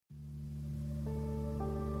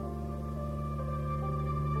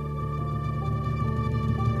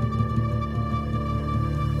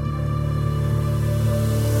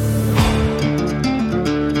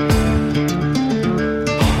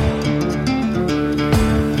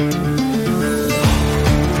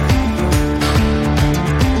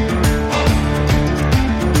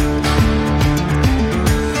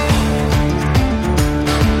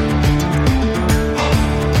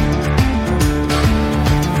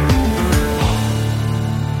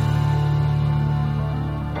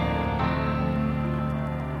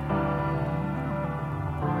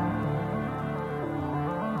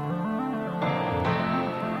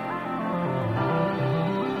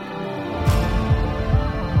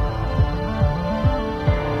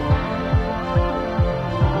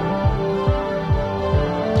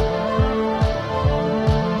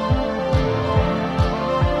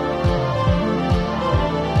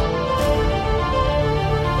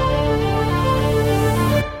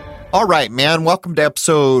All right, man. Welcome to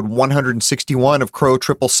episode 161 of Crow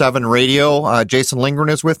 777 Radio. Jason Lindgren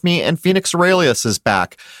is with me, and Phoenix Aurelius is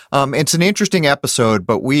back. It's an interesting episode,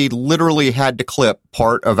 but we literally had to clip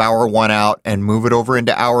part of hour one out and move it over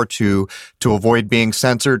into hour two to avoid being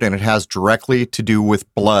censored, and it has directly to do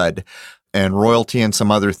with blood and royalty and some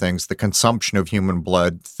other things, the consumption of human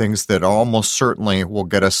blood, things that almost certainly will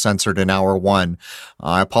get us censored in hour one.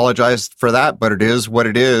 I apologize for that, but it is what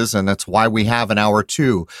it is, and that's why we have an hour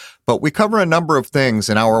two. But we cover a number of things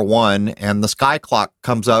in hour one, and the Skyclock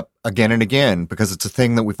comes up again and again because it's a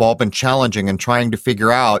thing that we've all been challenging and trying to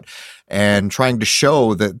figure out and trying to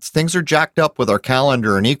show that things are jacked up with our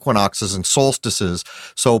calendar and equinoxes and solstices.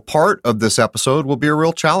 So part of this episode will be a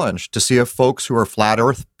real challenge to see if folks who are flat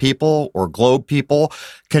earth people or globe people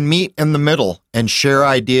can meet in the middle and share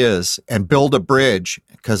ideas and build a bridge.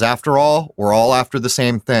 Because after all, we're all after the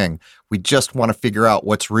same thing. We just want to figure out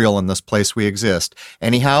what's real in this place we exist.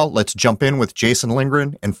 Anyhow, let's jump in with Jason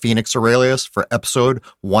Lindgren and Phoenix Aurelius for episode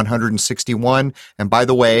 161. And by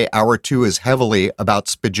the way, hour two is heavily about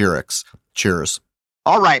Spagyrics. Cheers.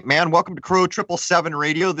 All right, man. Welcome to Crow 777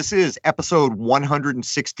 Radio. This is episode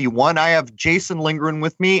 161. I have Jason Lindgren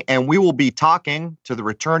with me, and we will be talking to the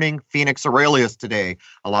returning Phoenix Aurelius today.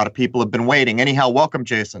 A lot of people have been waiting. Anyhow, welcome,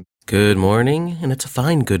 Jason. Good morning, and it's a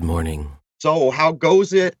fine good morning. So how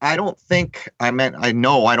goes it? I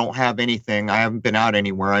know I don't have anything. I haven't been out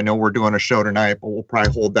anywhere. I know we're doing a show tonight, but we'll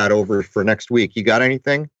probably hold that over for next week. You got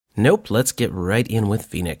anything? Nope, let's get right in with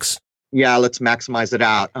Phoenix. Yeah, let's maximize it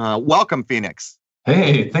out. Welcome, Phoenix.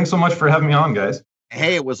 Hey, thanks so much for having me on, guys.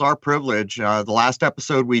 Hey, it was our privilege. The last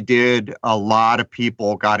episode we did, a lot of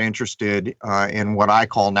people got interested in what I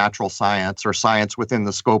call natural science or science within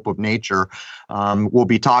the scope of nature. We'll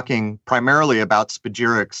be talking primarily about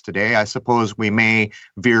Spagyrics today. I suppose we may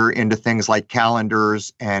veer into things like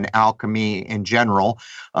calendars and alchemy in general.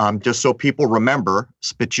 Just so people remember,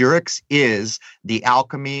 Spagyrics is the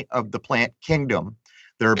alchemy of the plant kingdom.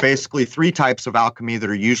 There are basically three types of alchemy that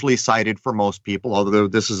are usually cited for most people, although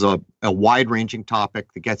this is a wide-ranging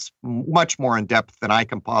topic that gets much more in depth than I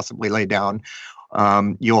can possibly lay down.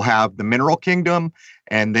 You'll have the mineral kingdom,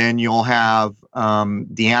 and then you'll have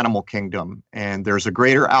the animal kingdom. And there's a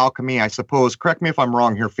greater alchemy, I suppose. Correct me if I'm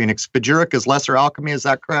wrong here, Phoenix. Spagyric is lesser alchemy, is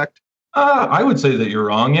that correct? I would say that you're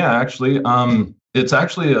wrong. Yeah, actually. It's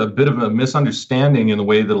actually a bit of a misunderstanding in the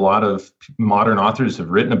way that a lot of modern authors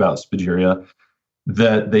have written about Spagyria,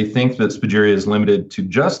 that they think that Spagyria is limited to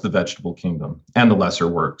just the vegetable kingdom and the lesser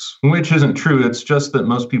works, which isn't true. It's just that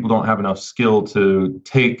most people don't have enough skill to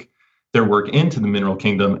take their work into the mineral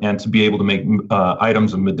kingdom and to be able to make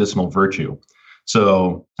items of medicinal virtue.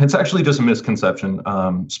 So it's actually just a misconception.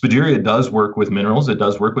 Spagyria does work with minerals, it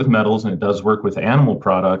does work with metals, and it does work with animal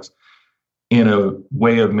products in a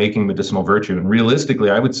way of making medicinal virtue. And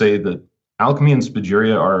realistically, I would say that alchemy and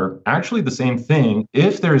Spagyria are actually the same thing.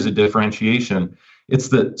 If there is a differentiation, it's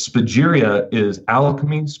that Spagyria is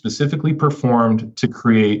alchemy specifically performed to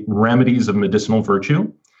create remedies of medicinal virtue,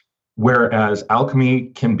 whereas alchemy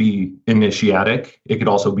can be initiatic. It could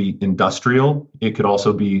also be industrial. It could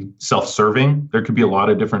also be self-serving. There could be a lot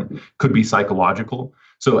of different, could be psychological.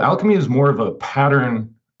 So alchemy is more of a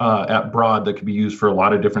pattern at broad that could be used for a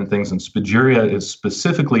lot of different things. And Spagyria is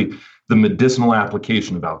specifically the medicinal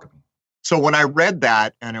application of alchemy. So when I read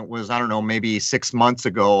that, and it was, I don't know, maybe 6 months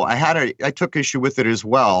ago, I took issue with it as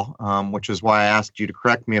well, which is why I asked you to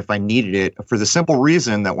correct me if I needed it, for the simple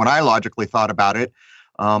reason that when I logically thought about it,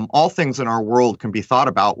 all things in our world can be thought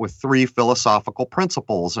about with three philosophical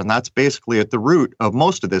principles, and that's basically at the root of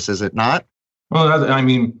most of this, is it not? Well, I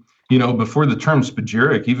mean, before the term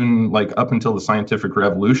spagyric, even like up until the scientific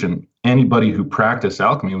revolution, anybody who practiced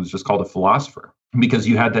alchemy was just called a philosopher, because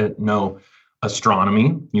you had to know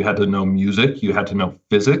astronomy, you had to know music, you had to know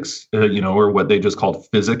physics, or what they just called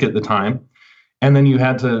physic at the time. And then you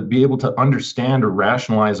had to be able to understand or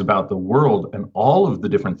rationalize about the world and all of the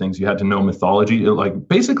different things. You had to know mythology, like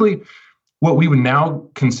basically what we would now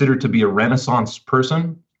consider to be a Renaissance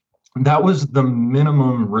person. That was the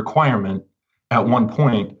minimum requirement at one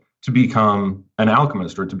point to become an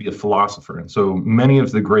alchemist or to be a philosopher. And so many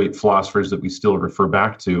of the great philosophers that we still refer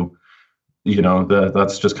back to,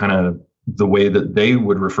 that's just kind of the way that they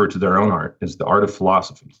would refer to their own art, is the art of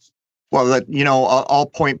philosophy. Well, I'll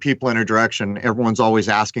point people in a direction. Everyone's always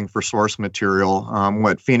asking for source material.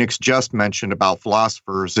 What Phoenix just mentioned about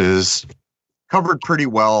philosophers is covered pretty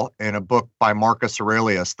well in a book by Marcus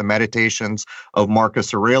Aurelius, The Meditations of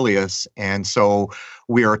Marcus Aurelius. And so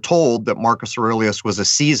we are told that Marcus Aurelius was a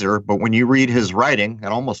Caesar, but when you read his writing, it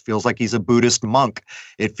almost feels like he's a Buddhist monk.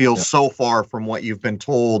 It feels so far from what you've been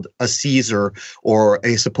told a Caesar or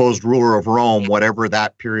a supposed ruler of Rome, whatever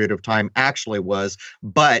that period of time actually was.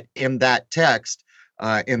 But in that text,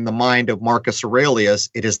 in the mind of Marcus Aurelius,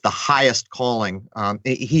 it is the highest calling.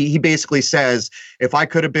 He basically says, if I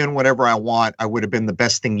could have been whatever I want, I would have been the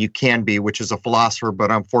best thing you can be, which is a philosopher,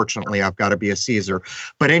 but unfortunately, I've got to be a Caesar.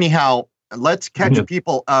 But anyhow, let's catch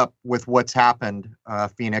people up with what's happened,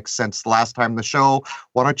 Phoenix, since the last time the show.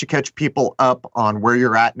 Why don't you catch people up on where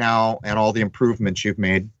you're at now and all the improvements you've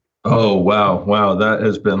made? Oh, wow. That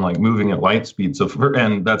has been like moving at light speed.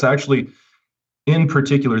 And that's actually, in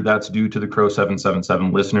particular, that's due to the Crow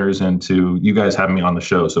 777 listeners and to you guys having me on the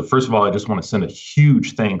show. So first of all, I just want to send a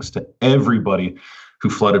huge thanks to everybody who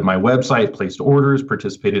flooded my website, placed orders,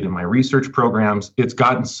 participated in my research programs. It's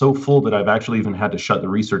gotten so full that I've actually even had to shut the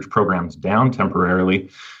research programs down temporarily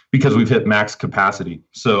because we've hit max capacity.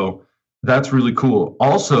 So that's really cool.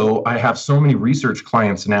 Also, I have so many research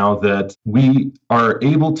clients now that we are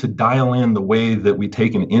able to dial in the way that we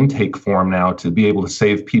take an intake form now to be able to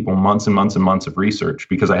save people months and months and months of research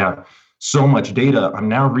because I have so much data. I'm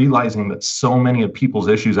now realizing that so many of people's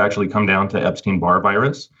issues actually come down to Epstein-Barr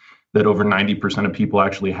virus, that over 90% of people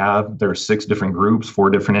actually have. There are 6 different groups,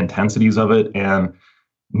 4 different intensities of it. And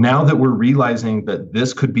now that we're realizing that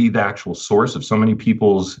this could be the actual source of so many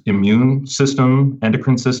people's immune system,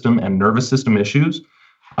 endocrine system, and nervous system issues,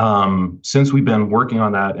 since we've been working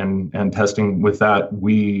on that and testing with that,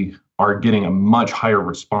 we are getting a much higher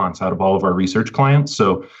response out of all of our research clients.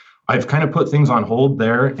 So I've kind of put things on hold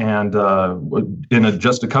there. And in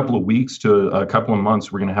just a couple of weeks to a couple of months,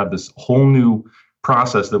 we're going to have this whole new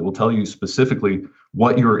process that will tell you specifically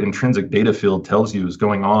what your intrinsic data field tells you is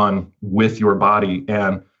going on with your body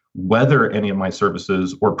and whether any of my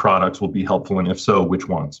services or products will be helpful, and if so, which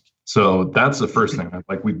ones. So that's the first thing.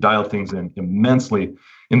 Like, we've dialed things in immensely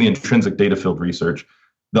in the intrinsic data field research.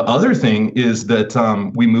 The other thing is that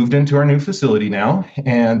we moved into our new facility now,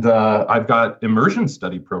 and I've got immersion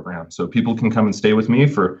study programs. So people can come and stay with me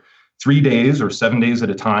for 3 days or 7 days at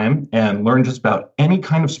a time and learn just about any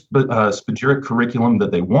kind of Spagyric curriculum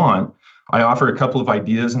that they want. I offer a couple of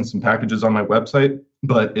ideas and some packages on my website.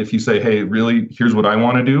 But if you say, hey, really, here's what I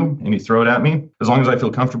want to do, and you throw it at me, as long as I feel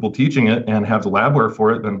comfortable teaching it and have the labware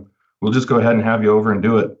for it, then we'll just go ahead and have you over and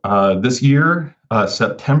do it. This year,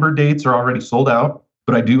 September dates are already sold out,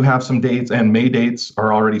 but I do have some dates, and May dates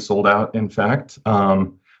are already sold out. In fact,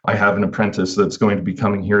 I have an apprentice that's going to be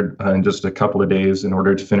coming here in just a couple of days in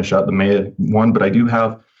order to finish out the May one, but I do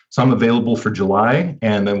have some available for July,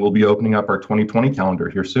 and then we'll be opening up our 2020 calendar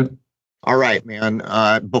here soon. All right, man.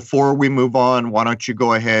 Before we move on, why don't you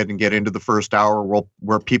go ahead and get into the first hour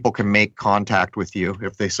where people can make contact with you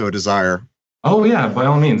if they so desire? Oh, yeah, by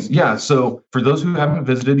all means. Yeah. So for those who haven't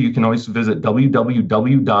visited, you can always visit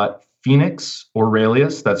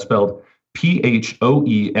www.phoenixaurelius, that's spelled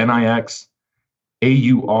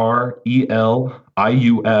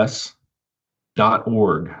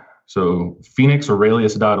PhoenixAurelius.org. So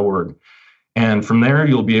phoenixaurelius.org. And from there,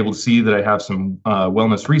 you'll be able to see that I have some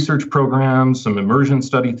wellness research programs, some immersion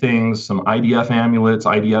study things, some IDF amulets.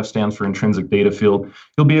 IDF stands for intrinsic data field.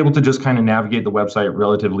 You'll be able to just kind of navigate the website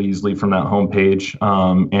relatively easily from that homepage.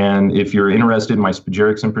 And if you're interested in my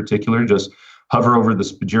Spagyrics in particular, just hover over the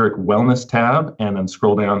Spagyric Wellness tab and then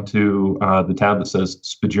scroll down to the tab that says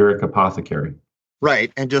Spagyric Apothecary.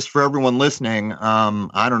 Right. And just for everyone listening,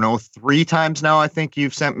 I don't know, 3 times now, I think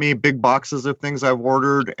you've sent me big boxes of things I've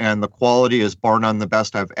ordered, and the quality is bar none the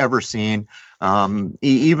best I've ever seen.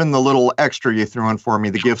 Even the little extra you threw in for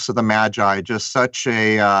me, the Gifts of the Magi, just such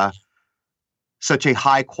a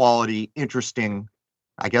high quality, interesting,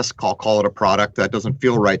 I guess call it a product. That doesn't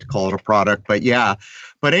feel right to call it a product, but yeah.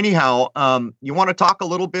 But anyhow, you want to talk a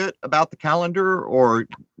little bit about the calendar? Or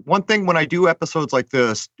one thing, when I do episodes like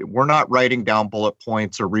this, we're not writing down bullet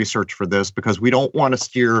points or research for this because we don't want to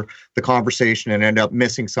steer the conversation and end up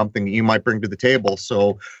missing something that you might bring to the table.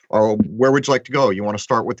 So where would you like to go? You want to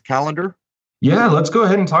start with the calendar? Yeah, let's go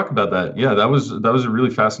ahead and talk about that. Yeah, that was a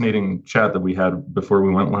really fascinating chat that we had before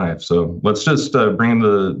we went live. So let's just bring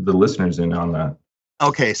the listeners in on that.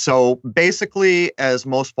 Okay, so basically, as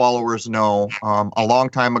most followers know, a long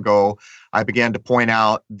time ago, I began to point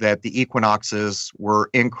out that the equinoxes were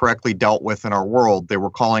incorrectly dealt with in our world. They were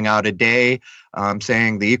calling out a day,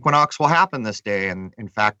 saying the equinox will happen this day. And in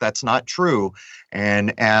fact, that's not true.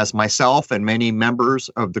 And as myself and many members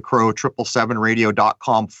of the Crow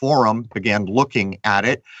 777radio.com forum began looking at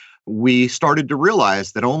it, we started to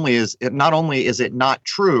realize that not only is it not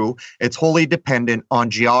true, it's wholly dependent on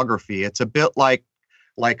geography. It's a bit like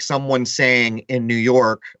someone saying in New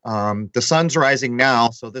York, the sun's rising now,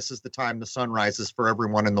 so this is the time the sun rises for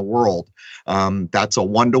everyone in the world. That's a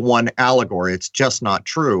one-to-one allegory. It's just not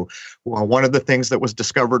true. Well, one of the things that was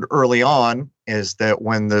discovered early on is that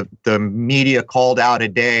when the media called out a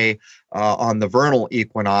day on the vernal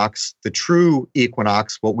equinox, the true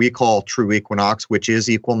equinox, what we call true equinox, which is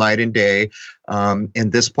equal night and day, in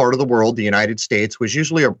this part of the world, the United States, was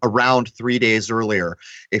usually around 3 days earlier.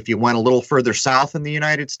 If you went a little further south in the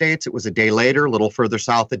United States, it was a day later, a little further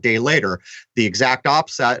south, a day later. The exact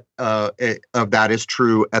opposite of that is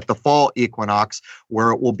true at the fall equinox,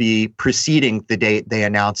 where it will be preceding the date they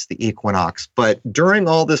announce the equinox. But during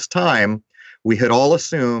all this time, we had all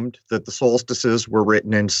assumed that the solstices were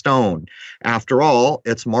written in stone. After all,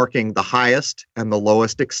 it's marking the highest and the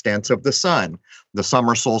lowest extents of the sun, the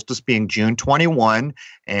summer solstice being June 21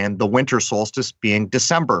 and the winter solstice being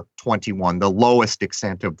December 21, the lowest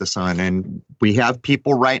extent of the sun. And we have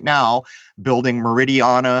people right now building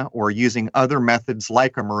meridiana or using other methods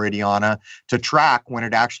like a meridiana to track when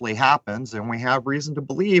it actually happens. And we have reason to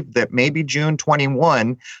believe that maybe June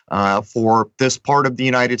 21 for this part of the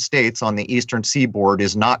United States on the eastern seaboard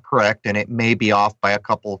is not correct, and it may be off by a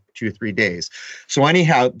couple, 2-3 days. So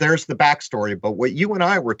anyhow, there's the backstory. But what you and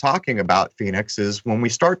I were talking about, Phoenix, is when we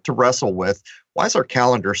start to wrestle with why is our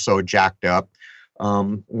calendar so jacked up?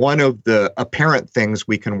 One of the apparent things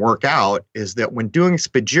we can work out is that when doing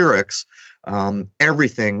Spagyrics,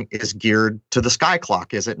 everything is geared to the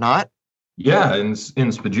Skyclock, is it not? Yeah, in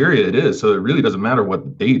Spagyria it is. So it really doesn't matter what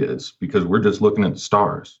the date is because we're just looking at the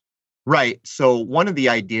stars. Right. So one of the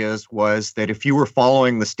ideas was that if you were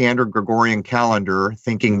following the standard Gregorian calendar,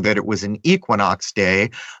 thinking that it was an equinox day,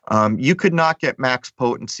 you could not get max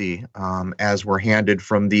potency, as we're handed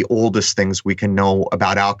from the oldest things we can know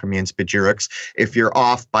about alchemy and Spagyrics, if you're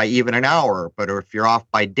off by even an hour. But if you're off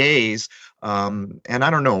by days, and I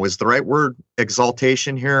don't know, is the right word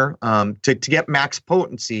exaltation here? To get max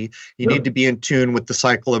potency, you need to be in tune with the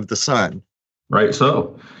cycle of the sun. Right.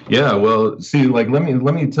 So, yeah. Well, see, like let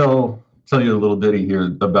me tell you a little ditty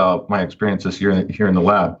here about my experiences here in the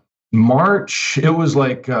lab. It was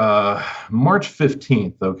like March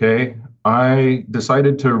 15th. Okay, I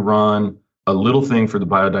decided to run a little thing for the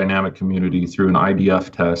biodynamic community through an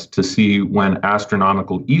IDF test to see when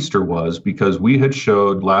astronomical Easter was, because we had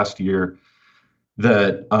showed last year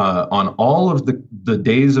that on all of the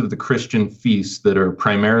days of the Christian feasts that are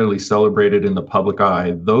primarily celebrated in the public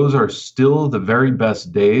eye, those are still the very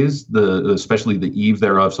best days, especially the eve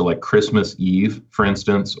thereof. So like Christmas Eve, for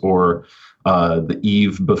instance, or the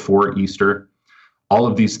eve before Easter. All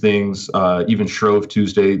of these things, even Shrove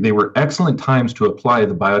Tuesday, they were excellent times to apply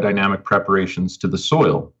the biodynamic preparations to the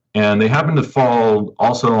soil. And they happen to fall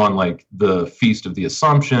also on like the Feast of the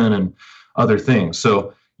Assumption and other things.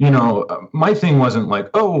 So my thing wasn't like,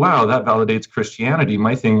 oh, wow, that validates Christianity.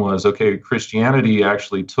 My thing was, okay, Christianity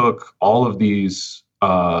actually took all of these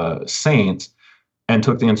saints and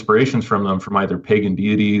took the inspirations from them from either pagan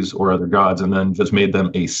deities or other gods, and then just made them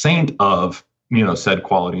a saint of, said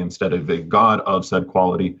quality instead of a god of said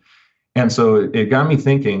quality. And so it got me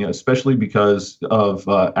thinking, especially because of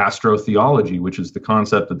astrotheology, which is the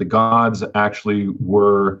concept that the gods actually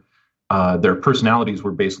were their personalities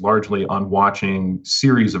were based largely on watching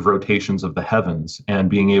series of rotations of the heavens and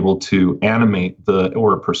being able to animate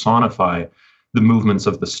or personify the movements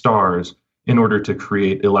of the stars in order to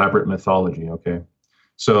create elaborate mythology. Okay.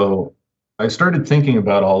 So I started thinking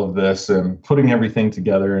about all of this and putting everything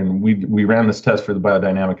together, and we ran this test for the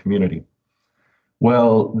biodynamic community.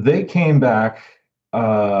 Well, they came back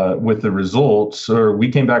with the results, or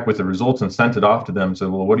we came back with the results and sent it off to them and said,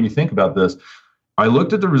 well, what do you think about this? I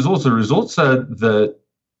looked at the results. The results said that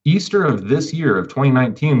Easter of this year, of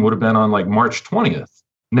 2019, would have been on like March 20th.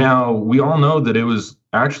 Now, we all know that it was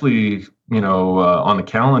actually, on the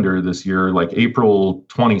calendar this year, like April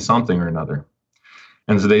 20 something or another.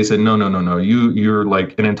 And so they said, no, you're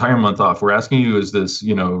like an entire month off. We're asking you, is this,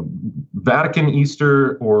 Vatican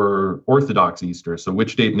Easter or Orthodox Easter? So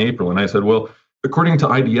which date in April? And I said, well, according to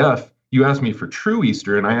IDF, you asked me for true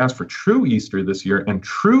Easter, and I asked for true Easter this year, and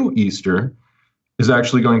true Easter is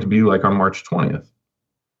actually going to be like on March 20th.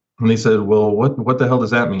 And they said, well, what the hell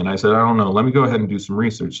does that mean? I said, I don't know. Let me go ahead and do some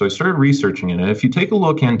research. So I started researching it. And if you take a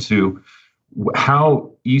look into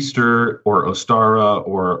how Easter or Ostara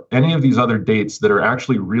or any of these other dates that are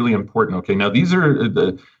actually really important. Okay, now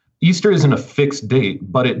Easter isn't a fixed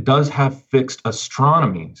date, but it does have fixed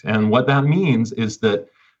astronomies. And what that means is that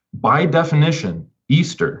by definition,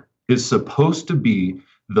 Easter is supposed to be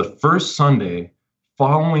the first Sunday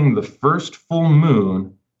following the first full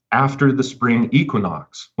moon after the spring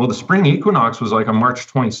equinox. Well, the spring equinox was like on March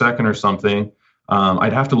 22nd or something.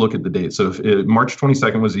 I'd have to look at the date. So if March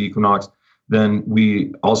 22nd was the equinox, then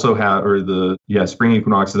we also had, spring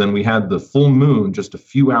equinox. Then we had the full moon just a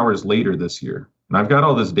few hours later this year. And I've got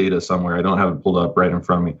all this data somewhere. I don't have it pulled up right in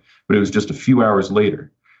front of me, but it was just a few hours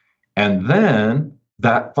later. And then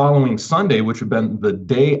that following Sunday, which would have been the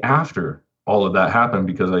day after all of that happened,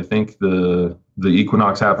 because I think the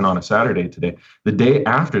equinox happened on a Saturday today. The day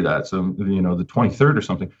after that, so the 23rd or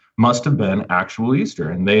something, must have been actual Easter.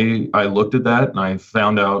 And I looked at that and I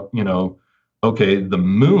found out, okay, the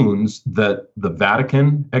moons that the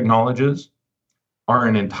Vatican acknowledges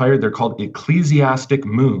are they're called ecclesiastic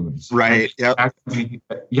moons. Right. Yep.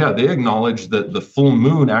 They acknowledge that the full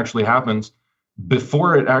moon actually happens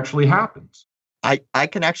before it actually happens. I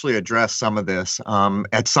can actually address some of this.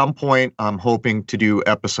 At some point, I'm hoping to do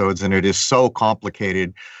episodes, and it is so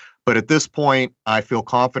complicated. But at this point, I feel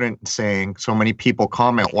confident in saying, so many people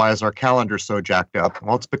comment, why is our calendar so jacked up?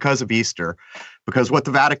 Well, it's because of Easter. Because what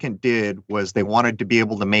the Vatican did was they wanted to be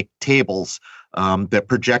able to make tables that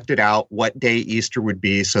projected out what day Easter would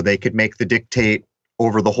be so they could make the dictate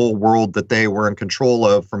over the whole world that they were in control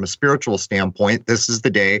of from a spiritual standpoint. This is the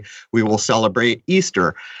day we will celebrate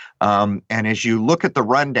Easter. And as you look at the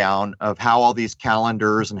rundown of how all these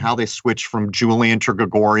calendars and how they switch from Julian to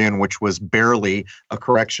Gregorian, which was barely a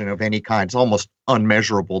correction of any kind, it's almost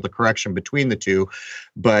unmeasurable, the correction between the two.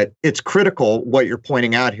 But it's critical what you're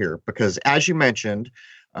pointing out here, because as you mentioned,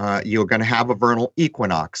 you're going to have a vernal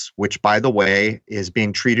equinox, which, by the way, is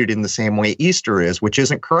being treated in the same way Easter is, which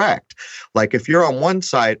isn't correct. Like if you're on one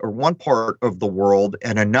side or one part of the world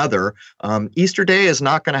and another, Easter Day is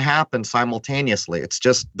not going to happen simultaneously. It's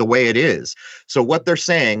just the way it is. So what they're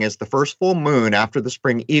saying is the first full moon after the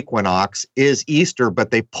spring equinox is Easter,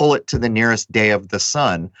 but they pull it to the nearest day of the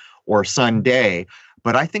sun or Sunday.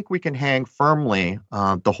 But I think we can hang firmly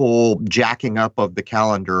the whole jacking up of the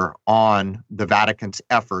calendar on the Vatican's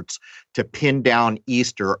efforts to pin down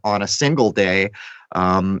Easter on a single day.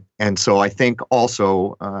 And so I think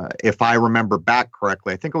also, if I remember back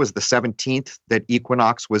correctly, I think it was the 17th that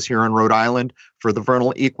equinox was here in Rhode Island for the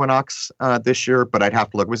vernal equinox this year, but I'd have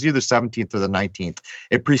to look. It was either 17th or the 19th.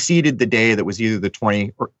 It preceded the day that was either the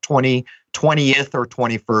 20th or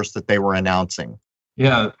 21st that they were announcing.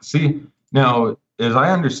 Yeah, see, now, as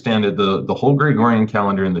I understand it, the whole Gregorian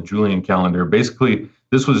calendar and the Julian calendar, basically,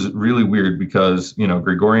 this was really weird because,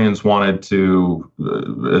 Gregorians wanted to,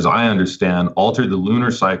 as I understand, alter the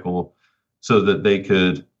lunar cycle so that they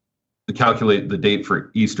could calculate the date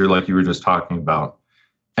for Easter, like you were just talking about.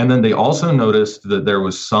 And then they also noticed that there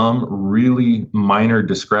was some really minor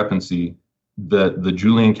discrepancy that the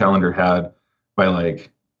Julian calendar had by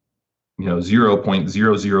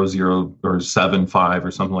 0.000 or 75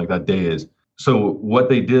 or something like that days. So what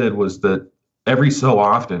they did was that every so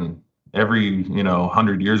often, every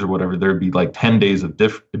 100 years or whatever, there'd be 10 days of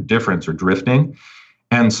difference or drifting.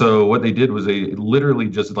 And so what they did was they literally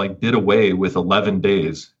just did away with 11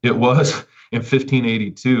 days. It was in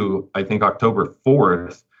 1582, I think October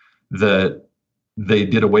 4th, that they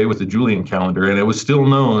did away with the Julian calendar, and it was still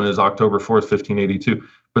known as October 4th, 1582.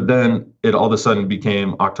 But then it all of a sudden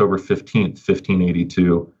became October 15th,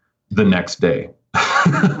 1582, the next day.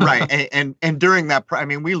 Right. And during that,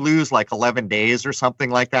 we lose 11 days or something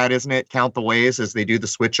like that, isn't it? Count the ways as they do the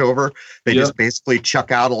switchover. They just basically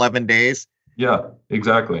chuck out 11 days. Yeah,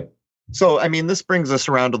 exactly. So, this brings us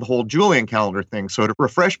around to the whole Julian calendar thing. So to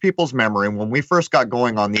refresh people's memory, when we first got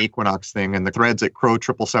going on the equinox thing and the threads at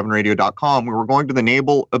crow777radio.com, we were going to the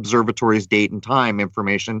Naval Observatory's date and time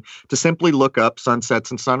information to simply look up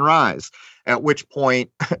sunsets and sunrise, at which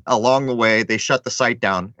point along the way, they shut the site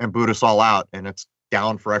down and boot us all out. And it's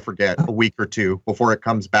down for, I forget, a week or two before it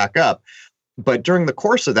comes back up. But during the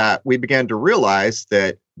course of that, we began to realize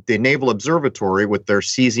that the Naval Observatory, with their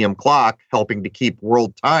cesium clock helping to keep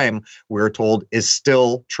world time, we're told, is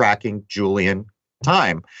still tracking Julian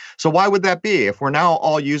time. So why would that be? If we're now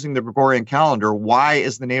all using the Gregorian calendar, why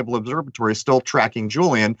is the Naval Observatory still tracking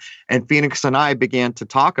Julian? And Phoenix and I began to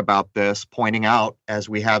talk about this, pointing out, as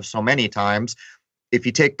we have so many times, if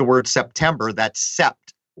you take the word September, that's sept.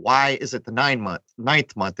 Why is it the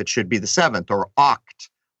ninth month? It should be the 7th, or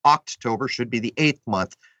October should be the 8th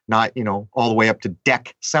month, not, all the way up to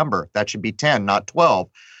December. That should be 10, not 12.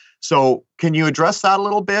 So can you address that a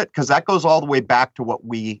little bit? Because that goes all the way back to what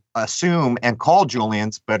we assume and call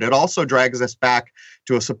Julians, but it also drags us back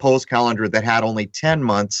to a supposed calendar that had only 10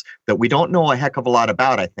 months that we don't know a heck of a lot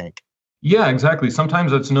about, I think. Yeah, exactly.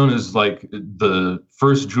 Sometimes that's known as the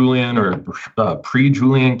first Julian or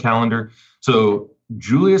pre-Julian calendar. So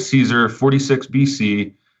Julius Caesar, 46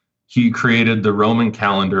 BC, he created the Roman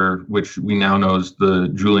calendar, which we now know as the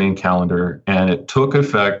Julian calendar, and it took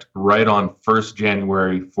effect right on 1st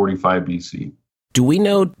January 45 BC. Do we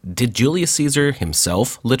know, did Julius Caesar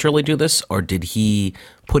himself literally do this, or did he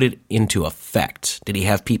put it into effect? Did he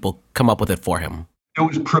have people come up with it for him? It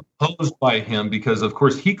was proposed by him because, of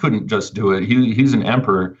course, he couldn't just do it. He's an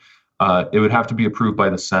emperor. It would have to be approved by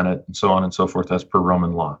the Senate and so on and so forth as per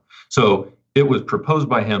Roman law. So it was proposed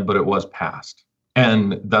by him, but it was passed.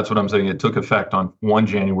 And that's what I'm saying. It took effect on 1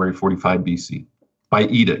 January 45 BC by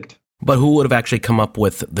edict. But who would have actually come up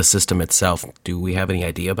with the system itself? Do we have any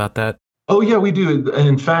idea about that? Oh, yeah, we do.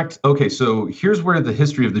 In fact, okay, so here's where the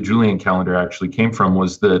history of the Julian calendar actually came from,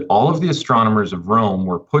 was that all of the astronomers of Rome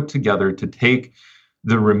were put together to take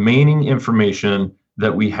the remaining information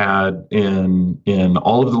that we had in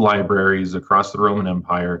all of the libraries across the Roman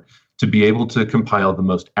Empire to be able to compile the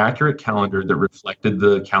most accurate calendar that reflected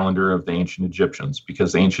the calendar of the ancient Egyptians,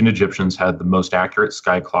 because the ancient Egyptians had the most accurate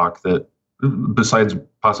Skyclock that, besides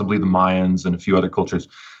possibly the Mayans and a few other cultures,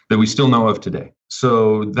 that we still know of today.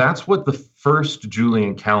 So that's what the first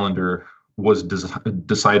Julian calendar was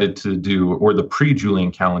decided to do, or the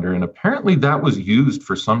pre-Julian calendar. And apparently that was used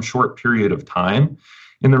for some short period of time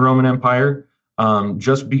in the Roman Empire,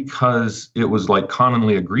 just because it was like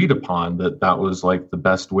commonly agreed upon that was like the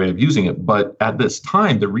best way of using it. But at this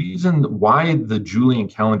time, the reason why the Julian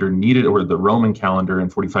calendar needed, or the Roman calendar in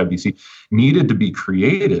 45 BC needed to be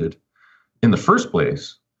created in the first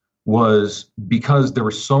place, was because there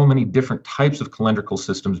were so many different types of calendrical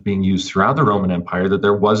systems being used throughout the Roman Empire that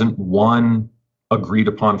there wasn't one agreed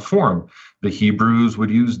upon form. The Hebrews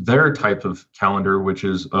would use their type of calendar, which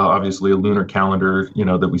is obviously a lunar calendar,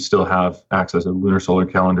 that we still have access, a lunar solar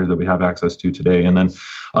calendar that we have access to today. And then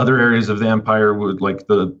other areas of the empire would, like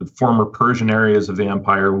the former Persian areas of the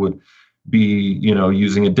empire, would be,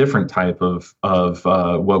 using a different type of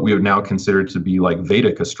what we would now consider to be like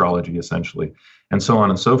Vedic astrology, essentially, and so on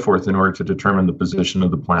and so forth, in order to determine the position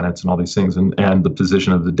of the planets and all these things, and the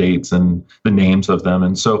position of the dates and the names of them.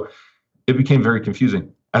 And so it became very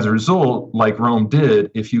confusing. As a result, like Rome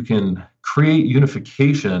did, if you can create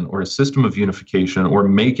unification or a system of unification, or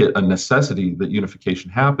make it a necessity that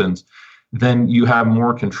unification happens, then you have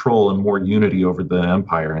more control and more unity over the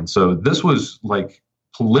empire. And so this was like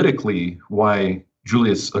politically why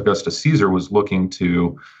Julius Augustus Caesar was looking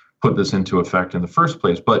to put this into effect in the first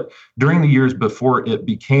place. But during the years before it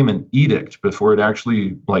became an edict, before it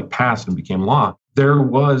actually like passed and became law, there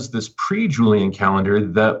was this pre-Julian calendar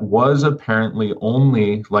that was apparently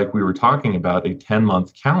only, like we were talking about, a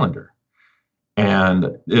 10-month calendar.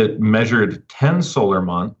 And it measured 10 solar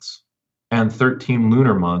months and 13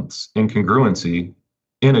 lunar months in congruency,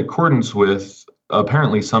 in accordance with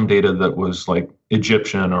apparently some data that was like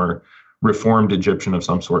Egyptian or reformed Egyptian of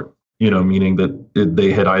some sort, meaning that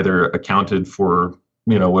they had either accounted for,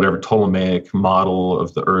 whatever Ptolemaic model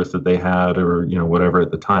of the earth that they had, or, whatever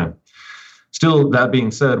at the time. Still, that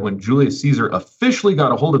being said, when Julius Caesar officially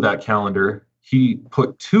got a hold of that calendar, he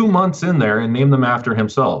put 2 months in there and named them after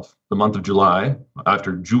himself. The month of July,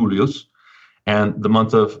 after Julius, and the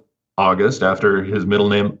month of August, after his middle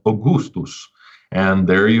name, Augustus. And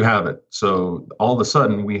there you have it. So all of a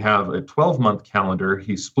sudden, we have a 12-month calendar.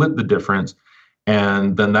 He split the difference,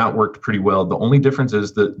 and then that worked pretty well. The only difference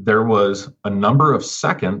is that there was a number of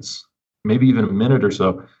seconds, maybe even a minute or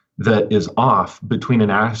so, that is off between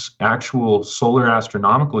an actual solar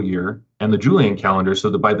astronomical year and the Julian calendar, so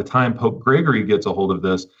that by the time Pope Gregory gets a hold of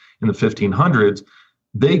this in the 1500s,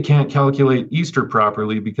 they can't calculate Easter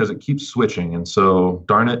properly because it keeps switching. And so,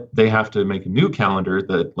 darn it, they have to make a new calendar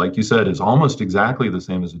that, like you said, is almost exactly the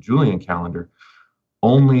same as a Julian calendar,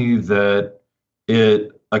 only that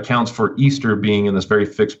it accounts for Easter being in this very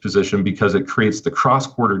fixed position, because it creates the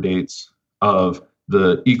cross-quarter dates of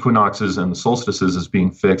the equinoxes and the solstices as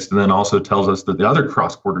being fixed, and then also tells us that the other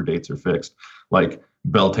cross-quarter dates are fixed, like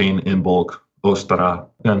Beltane, Imbolc, Ostara,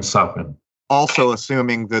 and Samhain. Also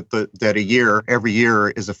assuming that every year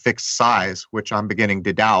is a fixed size, which I'm beginning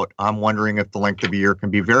to doubt. I'm wondering if the length of a year can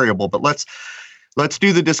be variable. But let's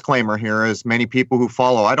do the disclaimer here, as many people who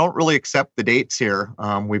follow, I don't really accept the dates here.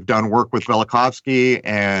 We've done work with Velikovsky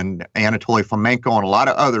and Anatoly Fomenko and a lot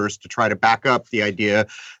of others to try to back up the idea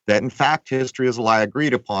that, in fact, history is a lie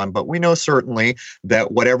agreed upon. But we know certainly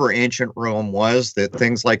that whatever ancient Rome was, that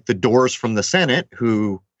things like the doors from the Senate,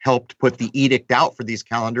 who helped put the edict out for these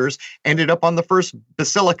calendars, ended up on the first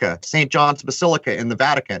basilica, St. John's Basilica in the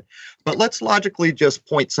Vatican. But let's logically just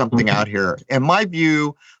point something out here. In my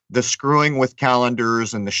view, the screwing with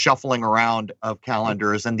calendars and the shuffling around of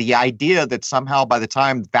calendars, and the idea that somehow by the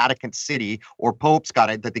time Vatican City or popes got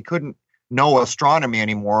it, that they couldn't know astronomy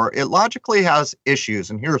anymore, it logically has issues.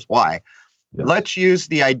 And here's why. Yes. Let's use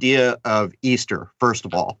the idea of Easter, first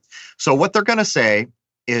of all. So what they're going to say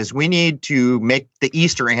is we need to make the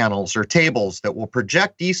Easter annals or tables that will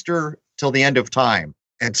project Easter till the end of time.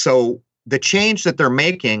 And so the change that they're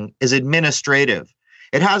making is administrative.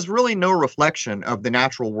 It has really no reflection of the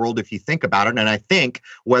natural world if you think about it. And I think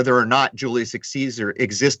whether or not Julius Caesar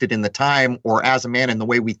existed in the time or as a man in the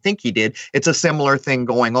way we think he did, it's a similar thing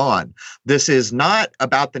going on. This is not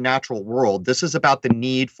about the natural world. This is about the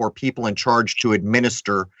need for people in charge to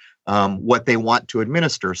administer what they want to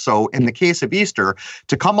administer. So in the case of Easter,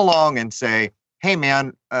 to come along and say, hey,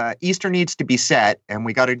 man, Easter needs to be set, and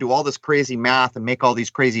we got to do all this crazy math and make all these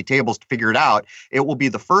crazy tables to figure it out. It will be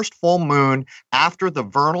the first full moon after the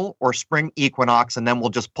vernal or spring equinox, and then we'll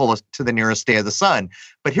just pull us to the nearest day of the sun.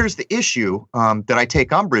 But here's the issue that I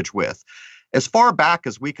take umbrage with. As far back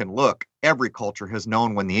as we can look, every culture has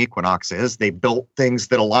known when the equinox is. They built things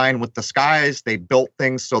that align with the skies. They built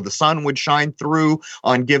things so the sun would shine through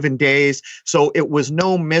on given days. So it was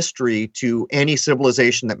no mystery to any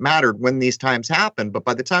civilization that mattered when these times happened. But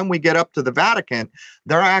by the time we get up to the Vatican,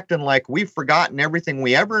 they're acting like we've forgotten everything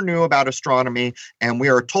we ever knew about astronomy. And we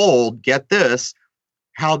are told, get this,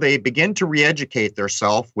 how they begin to re-educate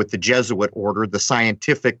themselves with the Jesuit order, the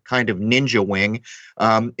scientific kind of ninja wing,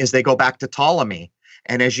 is they go back to Ptolemy.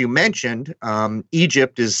 And as you mentioned,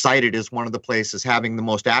 Egypt is cited as one of the places having the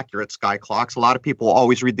most accurate sky clocks. A lot of people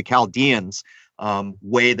always read the Chaldeans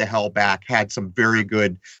way the hell back, had some very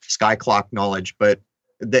good sky clock knowledge. But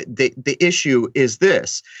the issue is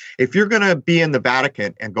this. If you're going to be in the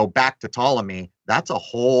Vatican and go back to Ptolemy, that's a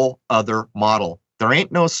whole other model. There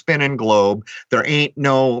ain't no spinning globe. There ain't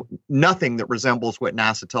nothing that resembles what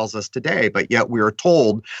NASA tells us today. But yet we are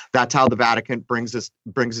told that's how the Vatican brings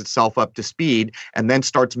itself up to speed and then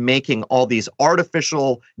starts making all these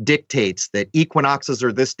artificial dictates that equinoxes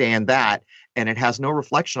are this day and that, and it has no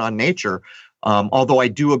reflection on nature. Although I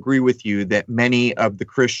do agree with you that many of the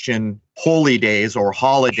Christian holy days or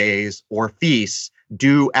holidays or feasts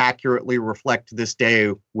do accurately reflect this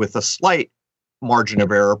day with a slight margin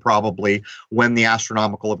of error, probably, when the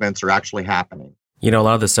astronomical events are actually happening. You know, a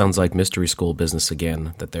lot of this sounds like mystery school business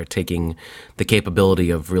again, that they're taking the capability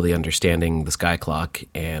of really understanding the sky clock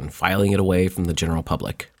and filing it away from the general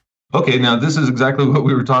public. Okay, now this is exactly what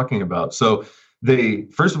we were talking about. So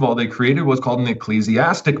first of all, they created what's called an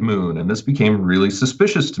ecclesiastic moon, and this became really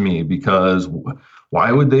suspicious to me because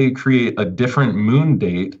why would they create a different moon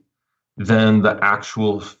date than the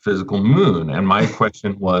actual physical moon? And my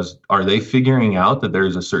question was, are they figuring out that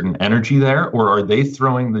there's a certain energy there, or are they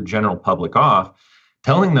throwing the general public off,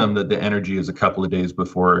 telling them that the energy is a couple of days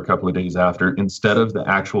before or a couple of days after instead of the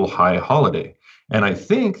actual high holiday? And I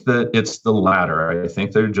think that it's the latter. I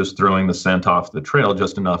think they're just throwing the scent off the trail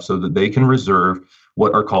just enough so that they can reserve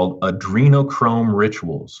what are called adrenochrome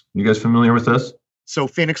rituals. You guys familiar with this? So,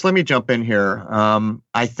 Phoenix, let me jump in here.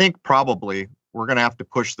 I think probably we're going to have to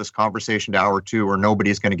push this conversation to hour 2 or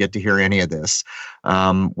nobody's going to get to hear any of this.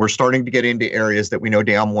 We're starting to get into areas that we know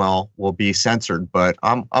damn well will be censored, but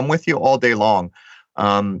I'm with you all day long.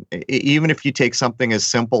 Even if you take something as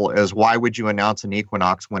simple as why would you announce an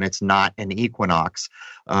equinox when it's not an equinox?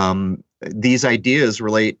 These ideas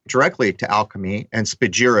relate directly to alchemy and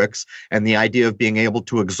Spagyrics and the idea of being able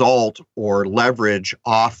to exalt or leverage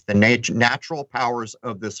off the natural powers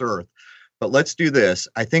of this earth. But let's do this.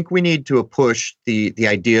 I think we need to push the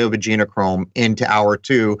idea of adrenochrome into hour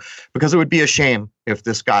 2, because it would be a shame if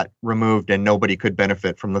this got removed and nobody could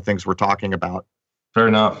benefit from the things we're talking about. Fair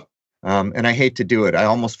enough. And I hate to do it. I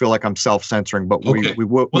almost feel like I'm self-censoring, but we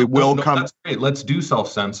will come. That's great. Let's do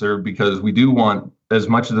self-censor because we do want as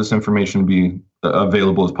much of this information to be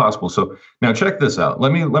available as possible. So now check this out.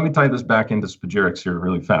 Let me tie this back into Spagyrics here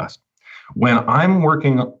really fast. When I'm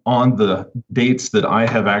working on the dates that I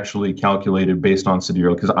have actually calculated based on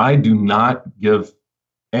sidereal, because I do not give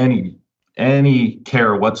any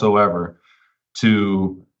care whatsoever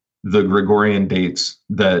to the Gregorian dates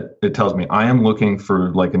that it tells me. I am looking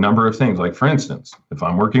for like a number of things. Like, for instance, if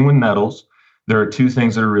I'm working with nettles, there are three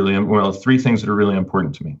things that are really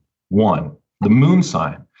important to me. One, the moon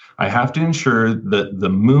sign. I have to ensure that the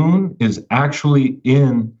moon is actually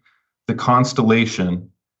in the constellation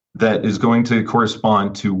that is going to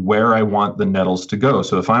correspond to where I want the nettles to go.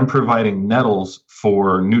 So if I'm providing nettles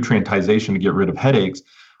for nutrientization to get rid of headaches,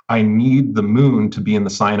 I need the moon to be in the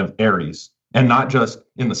sign of Aries. And not just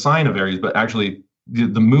in the sign of Aries, but actually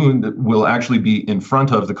the moon that will actually be in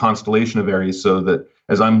front of the constellation of Aries, so that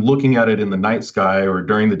as I'm looking at it in the night sky or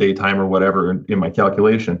during the daytime or whatever in my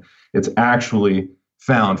calculation, it's actually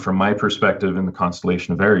found from my perspective in the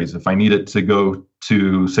constellation of Aries. If I need it to go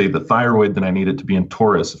to, say, the thyroid, then I need it to be in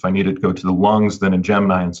Taurus. If I need it to go to the lungs, then in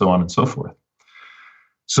Gemini, and so on and so forth.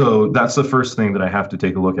 So that's the first thing that I have to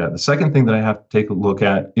take a look at. The second thing that I have to take a look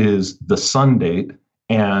at is the sun date,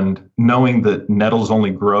 and knowing that nettles only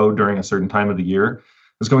grow during a certain time of the year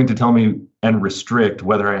is going to tell me and restrict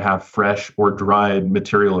whether I have fresh or dried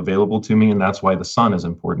material available to me, and that's why the sun is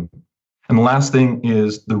important. And the last thing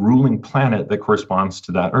is the ruling planet that corresponds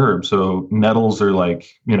to that herb. So nettles are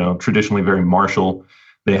traditionally very martial.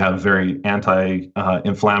 They have very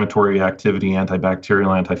anti-inflammatory activity,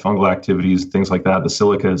 antibacterial, antifungal activities, things like that. The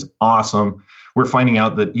silica is awesome. We're finding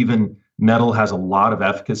out that even nettle has a lot of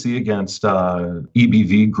efficacy against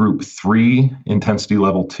EBV group 3, intensity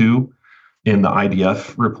level 2, in the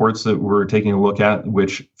IDF reports that we're taking a look at,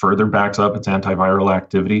 which further backs up its antiviral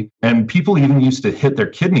activity. And people even used to hit their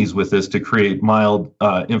kidneys with this to create mild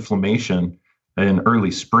inflammation in early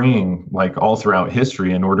spring, like all throughout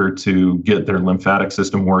history, in order to get their lymphatic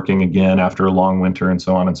system working again after a long winter and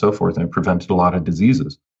so on and so forth. And it prevented a lot of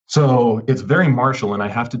diseases. So it's very martial, and I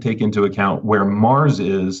have to take into account where Mars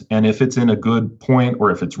is and if it's in a good point or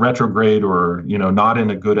if it's retrograde or, not in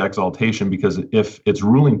a good exaltation, because if its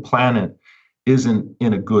ruling planet isn't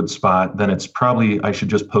in a good spot, then it's probably, I should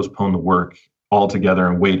just postpone the work altogether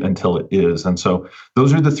and wait until it is. And so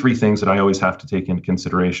those are the three things that I always have to take into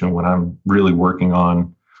consideration when I'm really working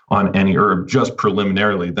on any herb, just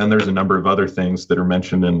preliminarily. Then there's a number of other things that are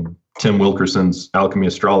mentioned in Tim Wilkerson's Alchemy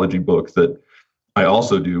Astrology book that I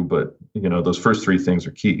also do, but those first three things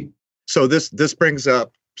are key. So this brings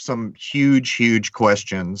up some huge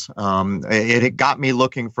questions. It got me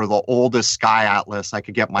looking for the oldest sky atlas I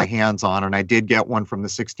could get my hands on, and I did get one from the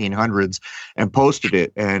 1600s and posted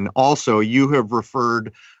it. And also, you have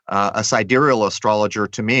referred a sidereal astrologer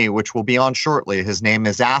to me, which will be on shortly. His name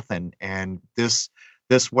is Athen, and this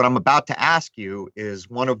what I'm about to ask you is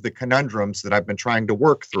one of the conundrums that I've been trying to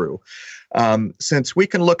work through. Since we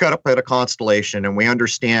can look up at a constellation and we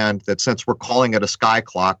understand that since we're calling it a sky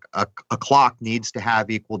clock, a clock needs to have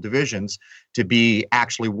equal divisions to be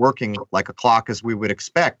actually working like a clock as we would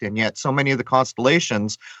expect. And yet so many of the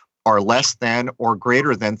constellations are less than or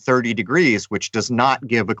greater than 30 degrees, which does not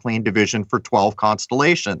give a clean division for 12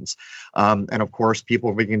 constellations. And of course,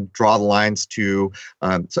 we can draw the lines to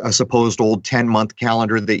a supposed old 10-month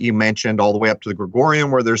calendar that you mentioned, all the way up to the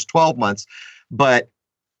Gregorian, where there's 12 months. But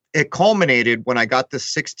it culminated when I got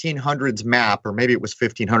this 1600s map, or maybe it was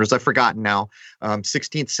 1500s, I've forgotten now,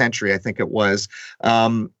 16th century, I think it was.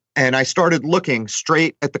 And I started looking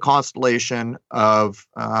straight at the constellation of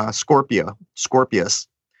Scorpius,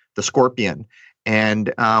 the Scorpion.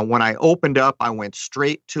 And when I opened up, I went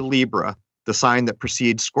straight to Libra, the sign that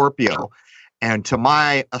precedes Scorpio. And to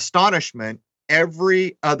my astonishment,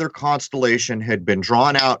 every other constellation had been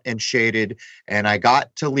drawn out and shaded. And I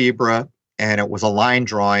got to Libra, and it was a line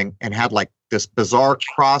drawing and had like this bizarre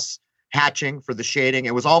cross hatching for the shading.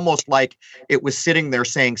 It was almost like it was sitting there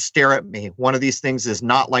saying, stare at me. One of these things is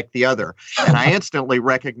not like the other. And I instantly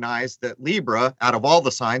recognized that Libra, out of all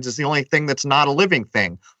the signs, is the only thing that's not a living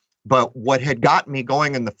thing. But what had gotten me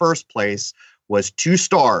going in the first place was two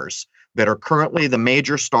stars that are currently the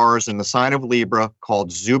major stars in the sign of Libra,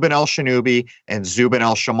 called Zubin el-Shanubi and Zubin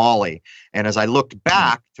el-Shamali. And as I looked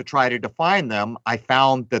back to try to define them, I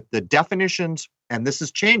found that the definitions, and this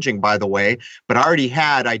is changing, by the way, but I already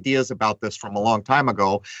had ideas about this from a long time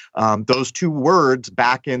ago. Those two words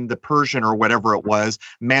back in the Persian or whatever it was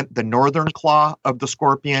meant the northern claw of the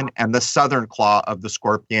scorpion and the southern claw of the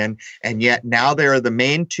scorpion. And yet now they are the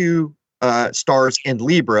main two stars in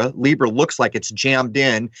Libra. Libra looks like it's jammed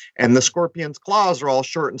in, and the scorpion's claws are all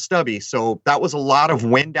short and stubby. So that was a lot of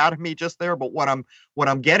wind out of me just there. But what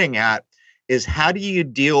I'm getting at is, how do you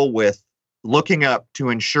deal with looking up to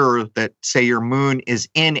ensure that, say, your moon is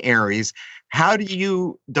in Aries? How do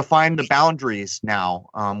you define the boundaries now?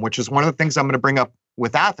 Which is one of the things I'm going to bring up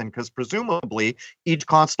with Athen, because presumably each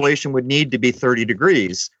constellation would need to be 30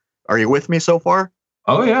 degrees. Are you with me so far?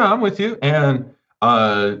 Oh, yeah, I'm with you. And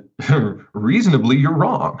reasonably, you're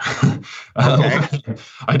wrong. Okay.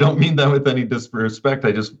 I don't mean that with any disrespect.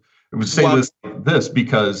 I just would say this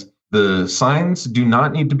because the signs do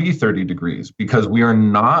not need to be 30 degrees, because we are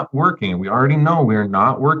not working. We already know we are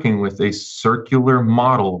not working with a circular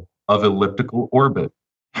model of elliptical orbit.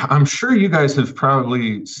 I'm sure you guys have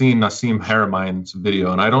probably seen Nassim Haramein's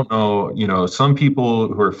video, and I don't know, some people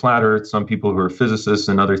who are flat earth, some people who are physicists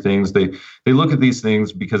and other things, they look at these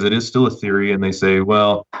things because it is still a theory, and they say,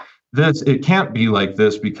 well, it can't be like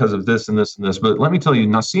this because of this and this and this. But let me tell you,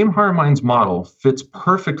 Nassim Haramein's model fits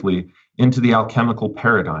perfectly into the alchemical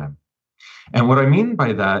paradigm. And what I mean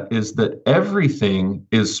by that is that everything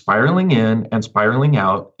is spiraling in and spiraling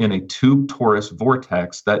out in a tube torus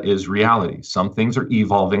vortex that is reality. Some things are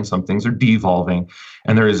evolving, some things are devolving,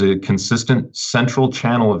 and there is a consistent central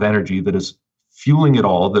channel of energy that is fueling it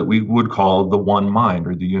all that we would call the one mind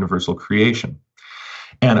or the universal creation.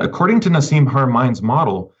 And according to Nassim Harameин's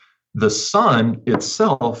model, the sun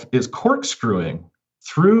itself is corkscrewing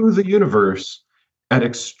through the universe at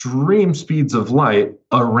extreme speeds of light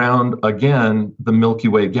around, again, the Milky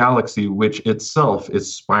Way galaxy, which itself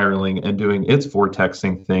is spiraling and doing its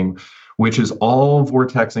vortexing thing, which is all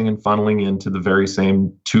vortexing and funneling into the very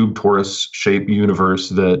same tube torus shape universe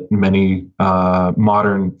that many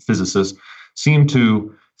modern physicists seem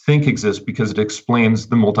to think exists because it explains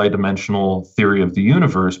the multidimensional theory of the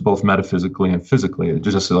universe, both metaphysically and physically. It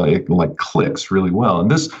just like clicks really well. And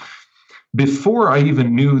this, before I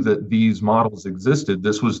even knew that these models existed,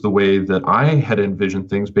 this was the way that I had envisioned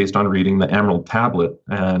things based on reading the Emerald Tablet.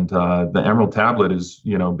 And the Emerald Tablet is,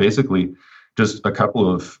 basically just a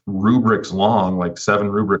couple of rubrics long, like 7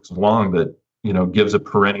 rubrics long, that, gives a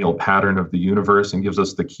perennial pattern of the universe and gives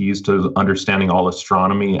us the keys to understanding all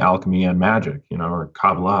astronomy, alchemy, and magic, or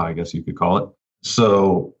Kabbalah, I guess you could call it.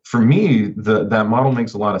 So for me, that model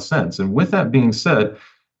makes a lot of sense. And with that being said,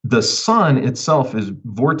 the sun itself is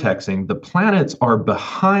vortexing. The planets are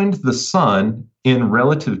behind the sun in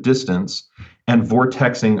relative distance and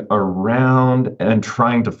vortexing around and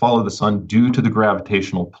trying to follow the sun due to the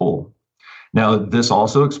gravitational pull. Now, this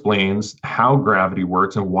also explains how gravity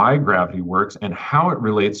works and why gravity works and how it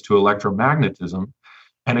relates to electromagnetism,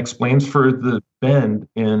 and explains for the bend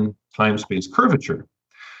in time-space curvature.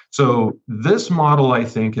 So this model, I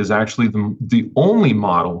think, is actually the only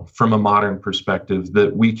model from a modern perspective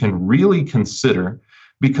that we can really consider,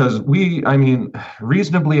 because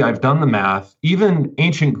reasonably, I've done the math. Even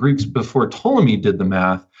ancient Greeks before Ptolemy did the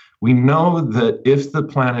math, we know that if the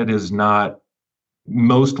planet is not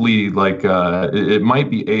mostly it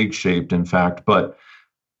might be egg-shaped, in fact, but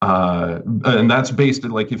and that's based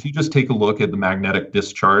if you just take a look at the magnetic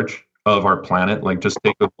discharge of our planet, just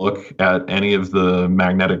take a look at any of the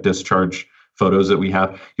magnetic discharge photos that we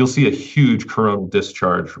have, you'll see a huge coronal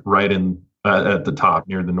discharge right in at the top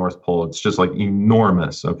near the North Pole. It's just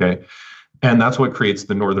enormous, okay? And that's what creates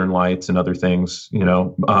the northern lights and other things,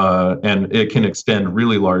 and it can extend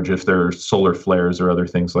really large if there are solar flares or other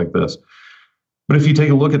things like this. But if you take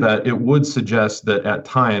a look at that, it would suggest that at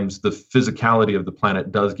times the physicality of the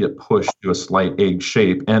planet does get pushed to a slight egg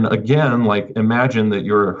shape. And again, imagine that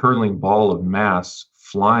you're a hurtling ball of mass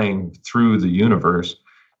flying through the universe.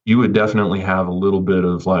 You would definitely have a little bit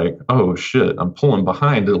of oh shit, I'm pulling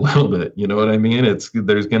behind a little bit. You know what I mean?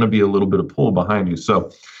 There's going to be a little bit of pull behind you.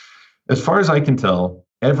 So as far as I can tell,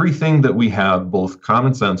 everything that we have, both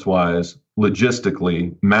common sense wise,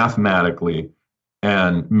 logistically, mathematically,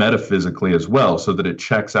 and metaphysically as well, so that it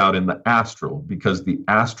checks out in the astral, because the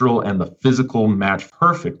astral and the physical match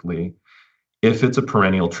perfectly if it's a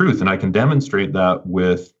perennial truth. And I can demonstrate that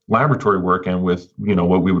with laboratory work and with,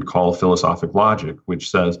 what we would call philosophic logic,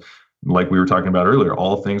 which says, like we were talking about earlier,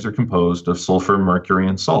 all things are composed of sulfur, mercury,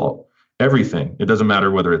 and salt. Everything. It doesn't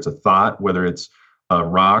matter whether it's a thought, whether it's a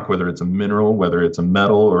rock, whether it's a mineral, whether it's a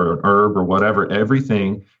metal or an herb or whatever,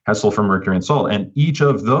 everything has sulfur, mercury, and salt. And each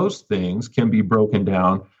of those things can be broken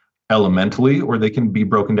down elementally, or they can be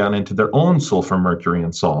broken down into their own sulfur, mercury,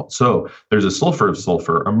 and salt. So there's a sulfur of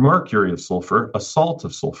sulfur, a mercury of sulfur, a salt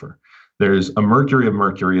of sulfur. There's a mercury of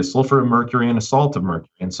mercury, a sulfur of mercury, and a salt of mercury,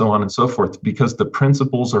 and so on and so forth, because the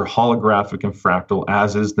principles are holographic and fractal,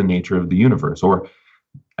 as is the nature of the universe. Or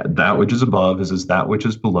that which is above is that which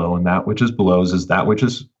is below, and that which is below is that which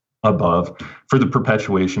is above, for the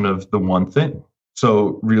perpetuation of the one thing.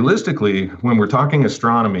 So realistically, when we're talking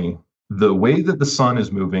astronomy, the way that the sun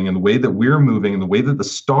is moving and the way that we're moving and the way that the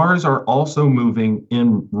stars are also moving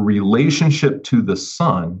in relationship to the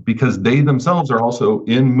sun, because they themselves are also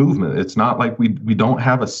in movement. It's not like we don't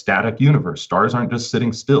have a static universe. Stars aren't just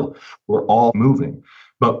sitting still. We're all moving,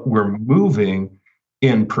 but we're moving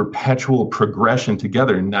in perpetual progression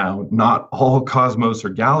together. Now, not all cosmos or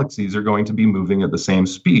galaxies are going to be moving at the same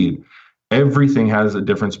speed. Everything has a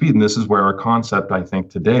different speed. And this is where our concept, I think,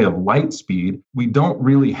 today of light speed, we don't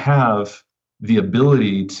really have the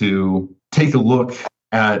ability to take a look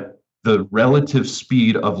at the relative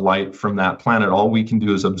speed of light from that planet. All we can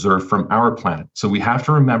do is observe from our planet. So we have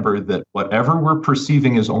to remember that whatever we're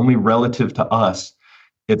perceiving is only relative to us.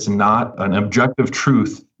 It's not an objective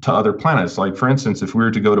truth to other planets. Like, for instance, if we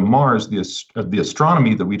were to go to Mars, the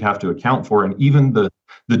astronomy that we'd have to account for, and even the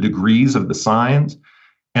degrees of the signs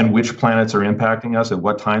and which planets are impacting us at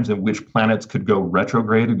what times and which planets could go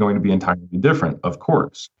retrograde, are going to be entirely different, of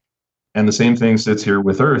course. And the same thing sits here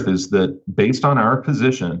with Earth, is that based on our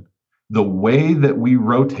position, the way that we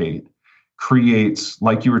rotate creates,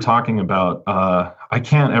 like you were talking about, I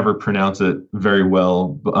can't ever pronounce it very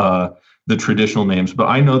well, the traditional names, but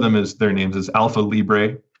I know them as their names as Alpha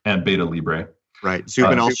Librae and Beta Librae. Right.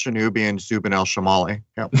 Zubin el-Shanubi and Zubin el-Shamali.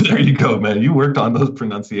 Yep. There you go, man. You worked on those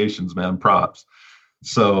pronunciations, man. Props.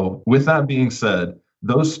 So with that being said,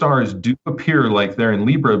 those stars do appear like they're in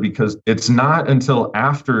Libra because it's not until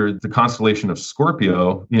after the constellation of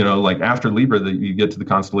Scorpio, like after Libra, that you get to the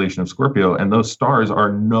constellation of Scorpio, and those stars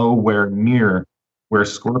are nowhere near where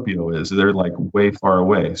Scorpio is. They're like way far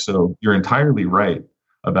away. So you're entirely right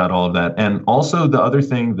about all of that. And also the other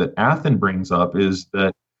thing that Athen brings up is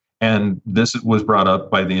that, and this was brought up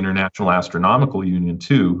by the International Astronomical Union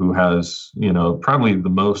too, who has, probably the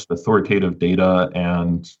most authoritative data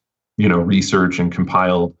and research and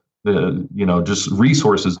compiled just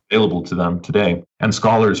resources available to them today, and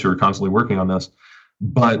scholars who are constantly working on this.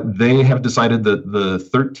 But they have decided that the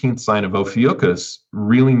 13th sign of Ophiuchus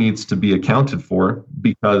really needs to be accounted for,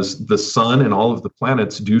 because the sun and all of the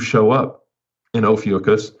planets do show up in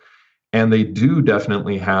Ophiuchus, and they do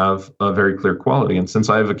definitely have a very clear quality. And since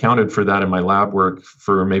I've accounted for that in my lab work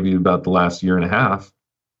for maybe about the last year and a half,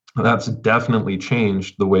 that's definitely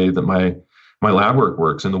changed the way that my lab work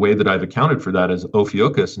works. And the way that I've accounted for that is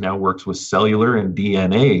Ophiuchus now works with cellular and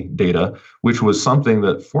DNA data, which was something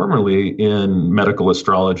that formerly in medical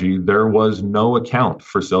astrology, there was no account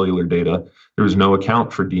for cellular data. There was no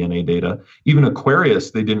account for DNA data. Even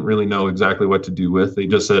Aquarius, they didn't really know exactly what to do with. They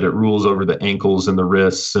just said it rules over the ankles and the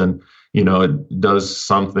wrists, and, it does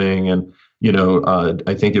something. And,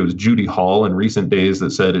 I think it was Judy Hall in recent days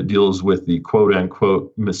that said it deals with the quote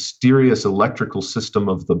unquote mysterious electrical system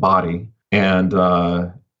of the body. And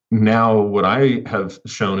now what I have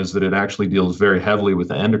shown is that it actually deals very heavily with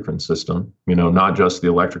the endocrine system, not just the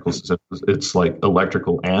electrical system. It's like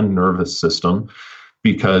electrical and nervous system,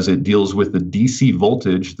 because it deals with the DC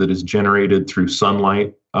voltage that is generated through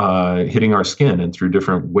sunlight hitting our skin and through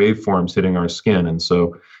different waveforms hitting our skin. And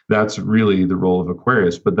so that's really the role of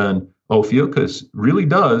Aquarius. But then Ophiuchus really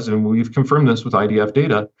does, and we've confirmed this with IDF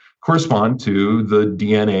data, correspond to the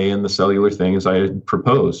DNA and the cellular thing as I had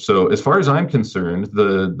proposed. So as far as I'm concerned,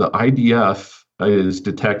 the IDF is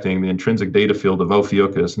detecting the intrinsic data field of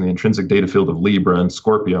Ophiuchus and the intrinsic data field of Libra and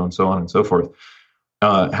Scorpio and so on and so forth,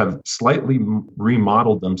 have slightly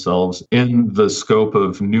remodeled themselves in the scope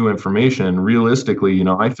of new information. Realistically,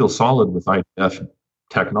 I feel solid with IDF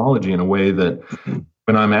technology in a way that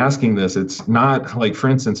when I'm asking this, it's not like, for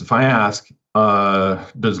instance, if I ask,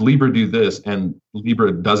 does Libra do this, and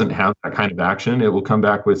Libra doesn't have that kind of action, it will come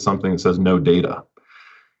back with something that says no data.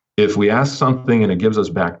 If we ask something and it gives us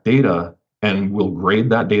back data, and we'll grade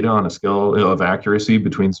that data on a scale of accuracy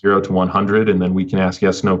between 0 to 100, and then we can ask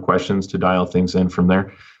yes, no questions to dial things in from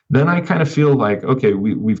there, then I kind of feel like, okay,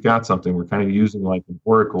 we've got something. We're kind of using like an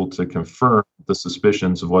oracle to confirm the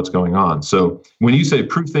suspicions of what's going on. So when you say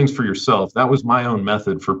prove things for yourself, that was my own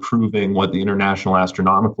method for proving what the International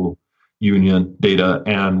Astronomical Union data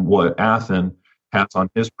and what Athen has on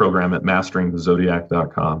his program at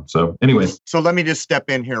masteringthezodiac.com. So anyway. So let me just step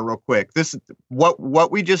in here real quick. This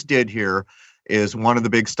what we just did here is one of the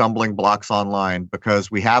big stumbling blocks online,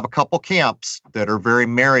 because we have a couple camps that are very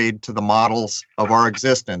married to the models of our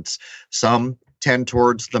existence. Some tend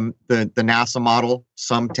towards the NASA model,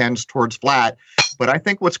 some tends towards flat. But I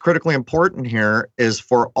think what's critically important here is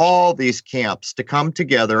for all these camps to come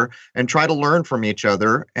together and try to learn from each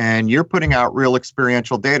other. And you're putting out real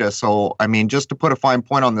experiential data. So, I mean, just to put a fine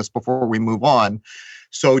point on this before we move on.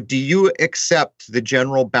 So do you accept the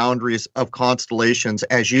general boundaries of constellations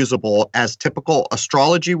as usable as typical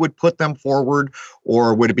astrology would put them forward?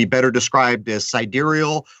 Or would it be better described as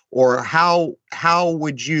sidereal? Or how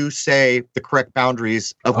would you say the correct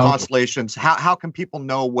boundaries of constellations? How can people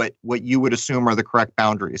know what you would assume are the correct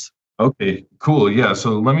boundaries? Okay, cool. Yeah.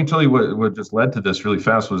 So let me tell you what just led to this really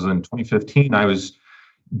fast. Was in 2015, I was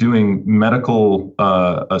doing medical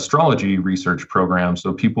astrology research programs.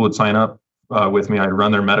 So people would sign up with me. I'd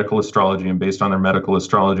run their medical astrology, and based on their medical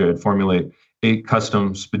astrology, I'd formulate 8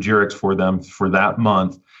 custom Spagyrics for them for that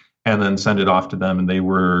month, and then send it off to them. And they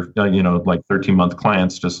were, like 13-month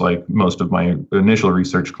clients, just like most of my initial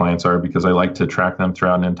research clients are, because I like to track them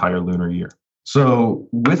throughout an entire lunar year. So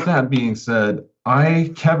with that being said,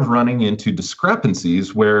 I kept running into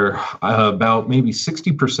discrepancies where about maybe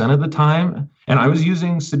 60% of the time, and I was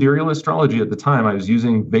using sidereal astrology at the time. I was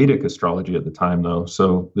using Vedic astrology at the time, though.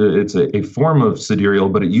 So it's a form of sidereal,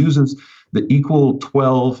 but it uses the equal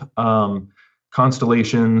 12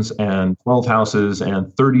 constellations and 12 houses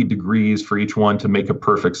and 30 degrees for each one to make a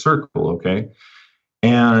perfect circle, okay?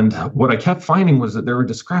 And what I kept finding was that there were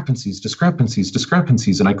discrepancies,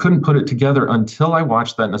 and I couldn't put it together until I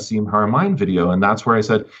watched that Nassim Haramein video. And that's where I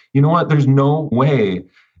said, you know what, there's no way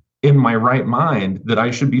in my right mind that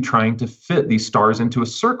I should be trying to fit these stars into a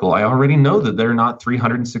circle. I already know that they're not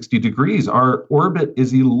 360 degrees. Our orbit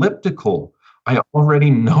is elliptical. I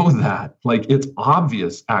already know that. Like, it's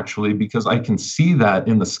obvious, actually, because I can see that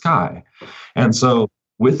in the sky. And so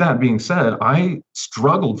with that being said, I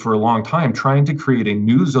struggled for a long time trying to create a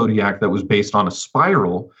new zodiac that was based on a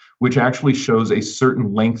spiral, which actually shows a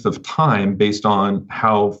certain length of time based on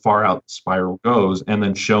how far out the spiral goes, and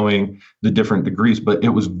then showing the different degrees. But it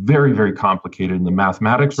was very, very complicated, and the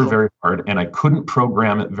mathematics were very hard, and I couldn't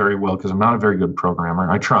program it very well because I'm not a very good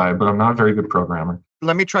programmer. I tried, but I'm not a very good programmer.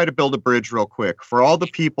 Let me try to build a bridge real quick. For all the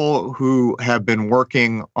people who have been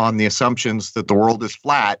working on the assumptions that the world is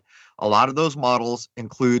flat, a lot of those models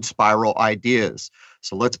include spiral ideas.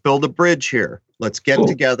 So let's build a bridge here. Let's get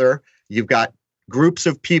together. You've got groups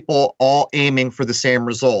of people all aiming for the same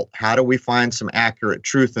result. How do we find some accurate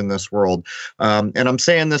truth in this world? And I'm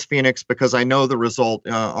saying this, Phoenix, because I know the result.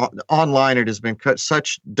 Online, it has been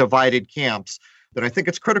such divided camps that I think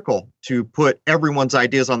it's critical to put everyone's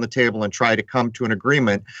ideas on the table and try to come to an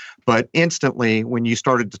agreement. But instantly, when you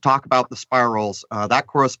started to talk about the spirals, that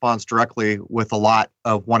corresponds directly with a lot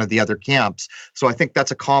of one of the other camps. So I think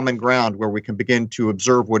that's a common ground where we can begin to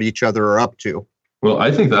observe what each other are up to. Well,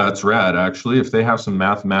 I think that's rad, actually. If they have some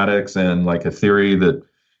mathematics and like a theory that,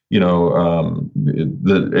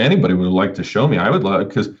 that anybody would like to show me, I would like,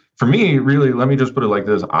 because for me, really, let me just put it like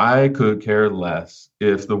this. I could care less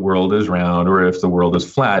if the world is round or if the world is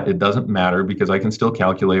flat. It doesn't matter because I can still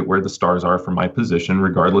calculate where the stars are from my position,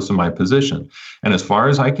 regardless of my position. And as far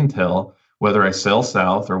as I can tell, whether I sail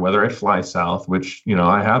south or whether I fly south, which,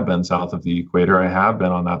 I have been south of the equator, I have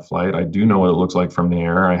been on that flight. I do know what it looks like from the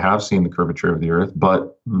air. I have seen the curvature of the earth.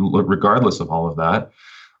 But regardless of all of that,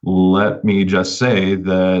 let me just say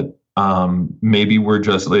that maybe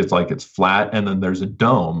it's flat and then there's a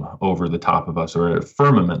dome over the top of us, or a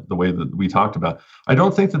firmament, the way that we talked about. I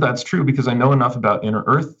don't think that that's true because I know enough about inner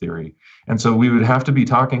earth theory. And so we would have to be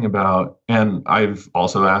talking about, and I've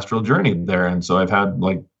also astral journeyed there. And so I've had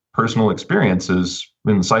like personal experiences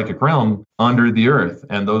in the psychic realm under the earth.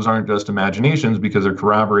 And those aren't just imaginations because they're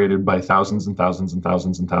corroborated by thousands and thousands and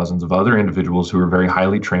thousands and thousands of other individuals who are very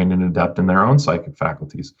highly trained and adept in their own psychic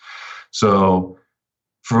faculties. So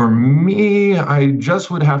for me, I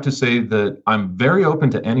just would have to say that I'm very open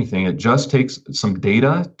to anything. It just takes some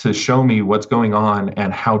data to show me what's going on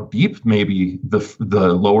and how deep maybe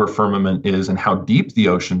the lower firmament is and how deep the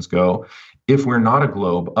oceans go if we're not a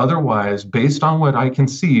globe. Otherwise, based on what I can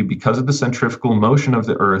see, because of the centrifugal motion of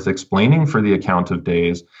the Earth explaining for the account of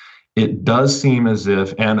days, it does seem as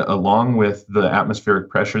if, and along with the atmospheric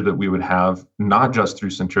pressure that we would have, not just through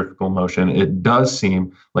centrifugal motion, it does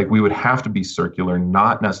seem like we would have to be circular,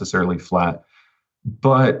 not necessarily flat.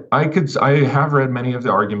 But I have read many of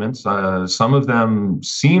the arguments. Some of them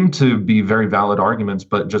seem to be very valid arguments,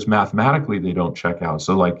 but just mathematically they don't check out.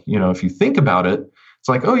 So if you think about it, it's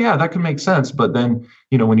like, oh yeah, that could make sense. But then,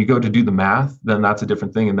 when you go to do the math, then that's a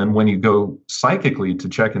different thing. And then when you go psychically to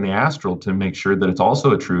check in the astral to make sure that it's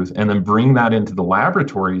also a truth, and then bring that into the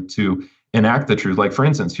laboratory to enact the truth. Like, for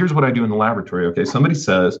instance, here's what I do in the laboratory. Okay,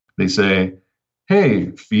 they say, hey,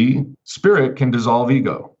 Fee, spirit can dissolve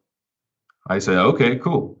ego. I say, okay,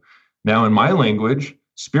 cool. Now in my language,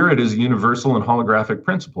 spirit is a universal and holographic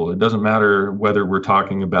principle. It doesn't matter whether we're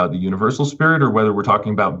talking about the universal spirit or whether we're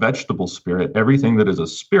talking about vegetable spirit. Everything that is a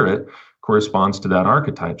spirit corresponds to that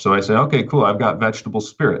archetype. So I say, okay, cool, I've got vegetable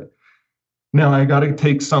spirit. Now I got to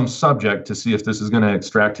take some subject to see if this is going to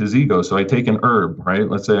extract his ego. So I take an herb, right?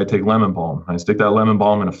 Let's say I take lemon balm. I stick that lemon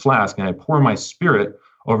balm in a flask and I pour my spirit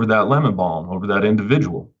over that lemon balm, over that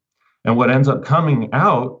individual. And what ends up coming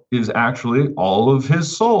out is actually all of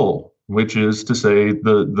his soul, which is to say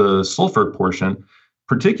the sulfur portion,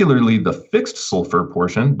 particularly the fixed sulfur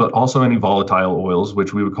portion, but also any volatile oils,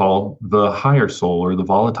 which we would call the higher soul or the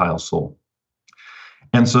volatile soul.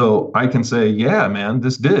 And so I can say, yeah, man,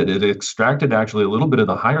 it extracted actually a little bit of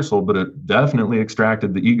the higher soul, but it definitely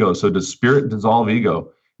extracted the ego. So does spirit dissolve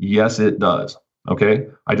ego? Yes, it does. Okay.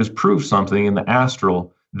 I just proved something in the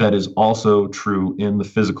astral that is also true in the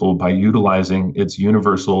physical by utilizing its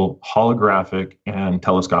universal, holographic, and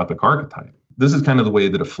telescopic archetype. This is kind of the way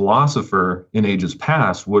that a philosopher in ages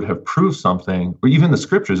past would have proved something, or even the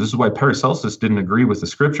scriptures. This is why Paracelsus didn't agree with the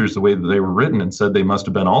scriptures the way that they were written and said they must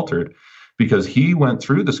have been altered, because he went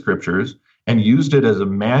through the scriptures and used it as a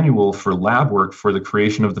manual for lab work for the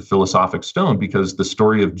creation of the philosophic stone, because the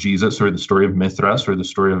story of Jesus or the story of Mithras or the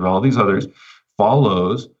story of all these others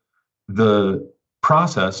follows the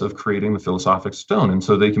process of creating the philosophic stone. And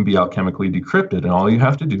so they can be alchemically decrypted. And all you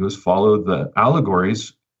have to do is follow the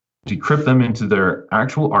allegories, decrypt them into their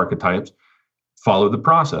actual archetypes, follow the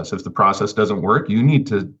process. If the process doesn't work, you need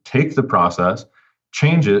to take the process,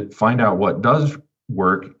 change it, find out what does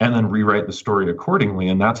work, and then rewrite the story accordingly.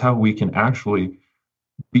 And that's how we can actually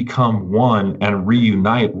become one and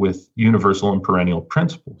reunite with universal and perennial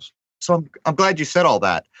principles. So I'm glad you said all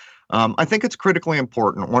that. I think it's critically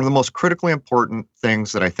important. One of the most critically important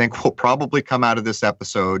things that I think will probably come out of this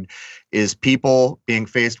episode is people being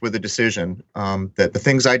faced with a decision that the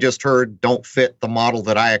things I just heard don't fit the model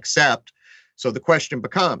that I accept. So the question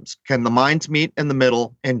becomes, can the minds meet in the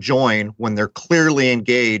middle and join when they're clearly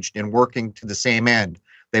engaged in working to the same end?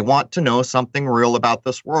 They want to know something real about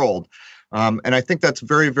this world. And I think that's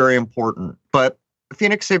very, very important. But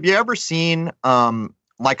Phoenix, have you ever seen...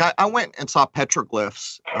 I went and saw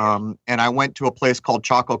petroglyphs, and I went to a place called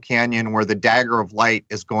Chaco Canyon where the dagger of light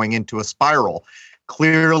is going into a spiral.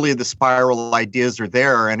 Clearly, the spiral ideas are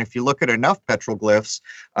there. And if you look at enough petroglyphs,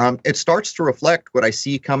 it starts to reflect what I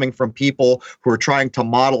see coming from people who are trying to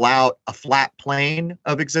model out a flat plane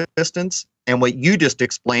of existence. And what you just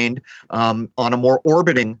explained on a more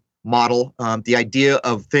orbiting model, the idea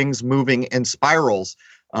of things moving in spirals.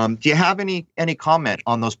 Do you have any comment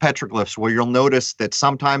on those petroglyphs where you'll notice that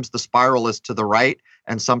sometimes the spiral is to the right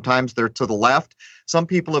and sometimes they're to the left? Some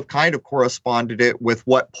people have kind of corresponded it with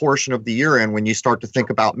what portion of the year in, when you start to think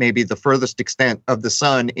about maybe the furthest extent of the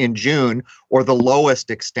sun in June or the lowest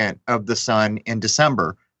extent of the sun in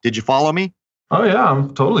December. Did you follow me? Oh, yeah,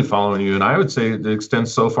 I'm totally following you. And I would say it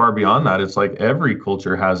extends so far beyond that. It's like every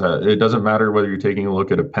culture has it doesn't matter whether you're taking a look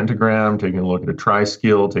at a pentagram, taking a look at a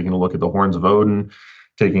triskill, taking a look at the horns of Odin,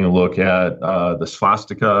 taking a look at the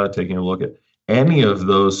swastika, taking a look at any of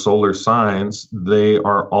those solar signs, they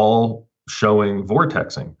are all showing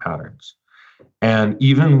vortexing patterns. And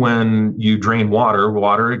even when you drain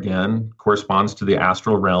water again corresponds to the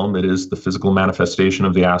astral realm. It is the physical manifestation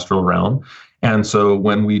of the astral realm. And so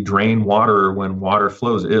when we drain water, when water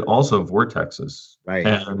flows, it also vortexes. Right.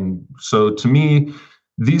 And so to me,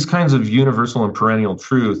 these kinds of universal and perennial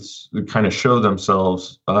truths kind of show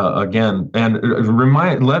themselves again, and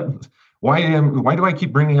why do I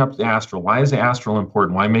keep bringing up the astral? Why is the astral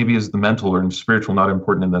important? Why maybe is the mental or spiritual not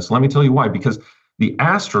important in this? Let me tell you why. Because the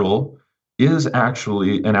astral is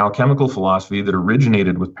actually an alchemical philosophy that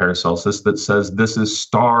originated with Paracelsus that says this is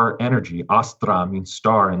star energy. Astra means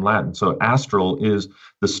star in Latin. So astral is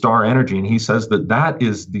the star energy. And he says that that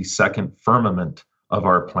is the second firmament of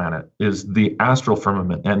our planet, is the astral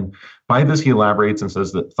firmament. And by this, he elaborates and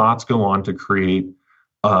says that thoughts go on to create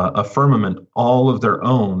a firmament all of their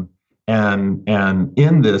own. And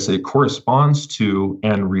in this, it corresponds to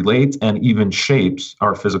and relates and even shapes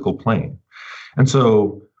our physical plane. And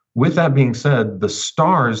so with that being said, the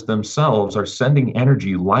stars themselves are sending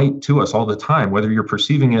energy, light to us all the time, whether you're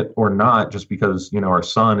perceiving it or not, just because, our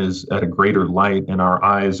sun is at a greater light and our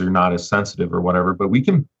eyes are not as sensitive or whatever, but we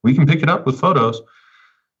can pick it up with photos.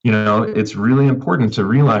 It's really important to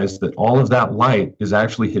realize that all of that light is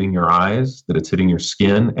actually hitting your eyes, that it's hitting your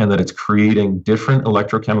skin, and that it's creating different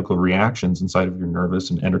electrochemical reactions inside of your nervous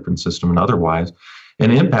and endocrine system and otherwise,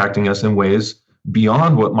 and impacting us in ways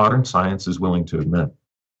beyond what modern science is willing to admit.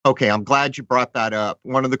 Okay, I'm glad you brought that up.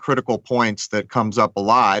 One of the critical points that comes up a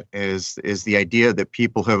lot is the idea that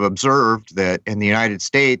people have observed that in the United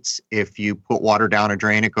States, if you put water down a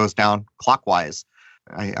drain, it goes down clockwise.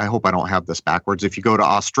 I hope I don't have this backwards. If you go to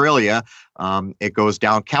Australia, it goes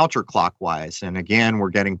down counterclockwise. And again, we're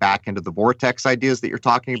getting back into the vortex ideas that you're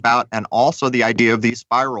talking about, and also the idea of these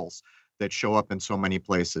spirals that show up in so many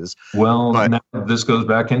places. Well, now this goes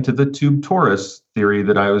back into the tube torus theory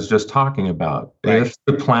that I was just talking about. Right. If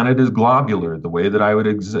the planet is globular, the way that I would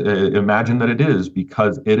imagine that it is,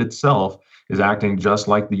 because it itself is acting just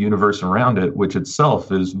like the universe around it, which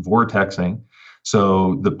itself is vortexing.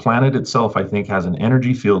 So the planet itself, I think, has an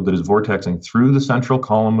energy field that is vortexing through the central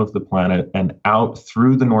column of the planet and out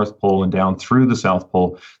through the North Pole and down through the South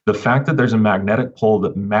Pole. The fact that there's a magnetic pole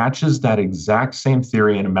that matches that exact same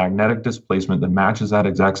theory and a magnetic displacement that matches that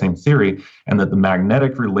exact same theory, and that the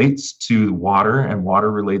magnetic relates to water and water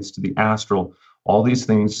relates to the astral, all these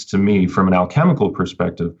things to me, from an alchemical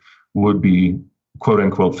perspective, would be quote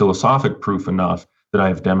unquote philosophic proof enough that I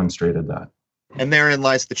have demonstrated that. And therein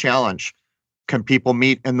lies the challenge. Can people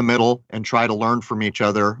meet in the middle and try to learn from each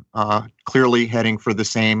other, clearly heading for the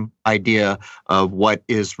same idea of what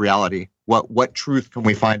is reality? What truth can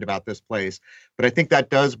we find about this place? But I think that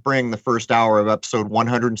does bring the first hour of episode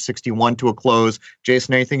 161 to a close.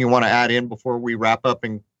 Jason, anything you want to add in before we wrap up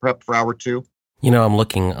and prep for hour two? I'm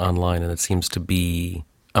looking online, and it seems to be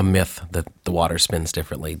a myth that the water spins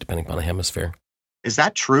differently depending upon the hemisphere. Is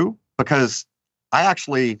that true? Because I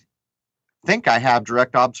actually think I have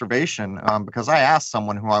direct observation because I asked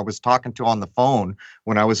someone who I was talking to on the phone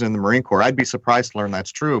when I was in the Marine Corps. I'd be surprised to learn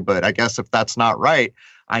that's true, but I guess if that's not right,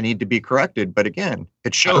 I need to be corrected. But again,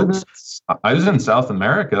 it shows. I was in South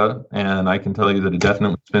America, and I can tell you that it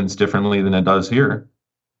definitely spins differently than it does here.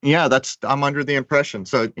 Yeah, I'm under the impression.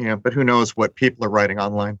 So, but who knows what people are writing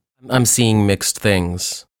online? I'm seeing mixed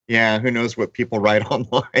things. Yeah, who knows what people write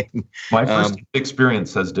online? My first experience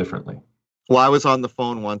says differently. Well, I was on the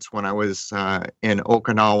phone once when I was in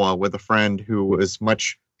Okinawa with a friend who was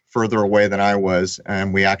much further away than I was,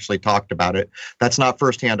 and we actually talked about it. That's not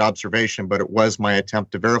firsthand observation, but it was my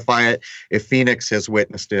attempt to verify it. If Phoenix has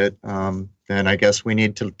witnessed it, then I guess we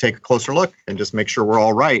need to take a closer look and just make sure we're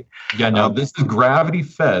all right. Yeah, now this is gravity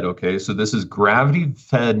fed, okay? So this is gravity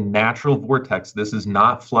fed natural vortex. This is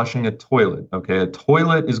not flushing a toilet, okay? A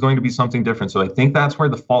toilet is going to be something different. So I think that's where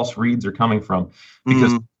the false reads are coming from,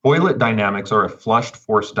 because toilet dynamics are a flushed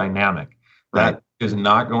force dynamic. That is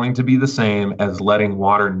not going to be the same as letting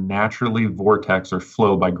water naturally vortex or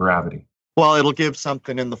flow by gravity. Well, it'll give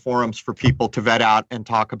something in the forums for people to vet out and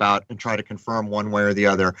talk about and try to confirm one way or the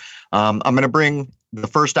other. I'm going to bring the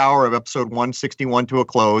first hour of episode 161 to a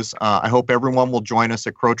close. I hope everyone will join us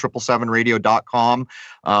at crow777radio.com.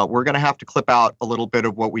 We're going to have to clip out a little bit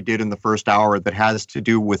of what we did in the first hour that has to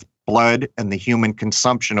do with blood and the human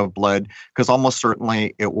consumption of blood, because almost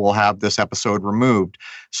certainly it will have this episode removed.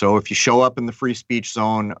 So if you show up in the free speech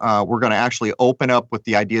zone, we're going to actually open up with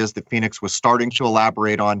the ideas that Phoenix was starting to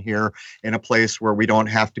elaborate on here in a place where we don't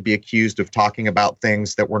have to be accused of talking about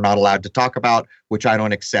things that we're not allowed to talk about, which I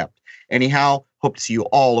don't accept. Anyhow, hope to see you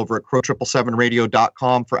all over at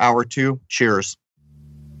crow777radio.com for hour 2. Cheers.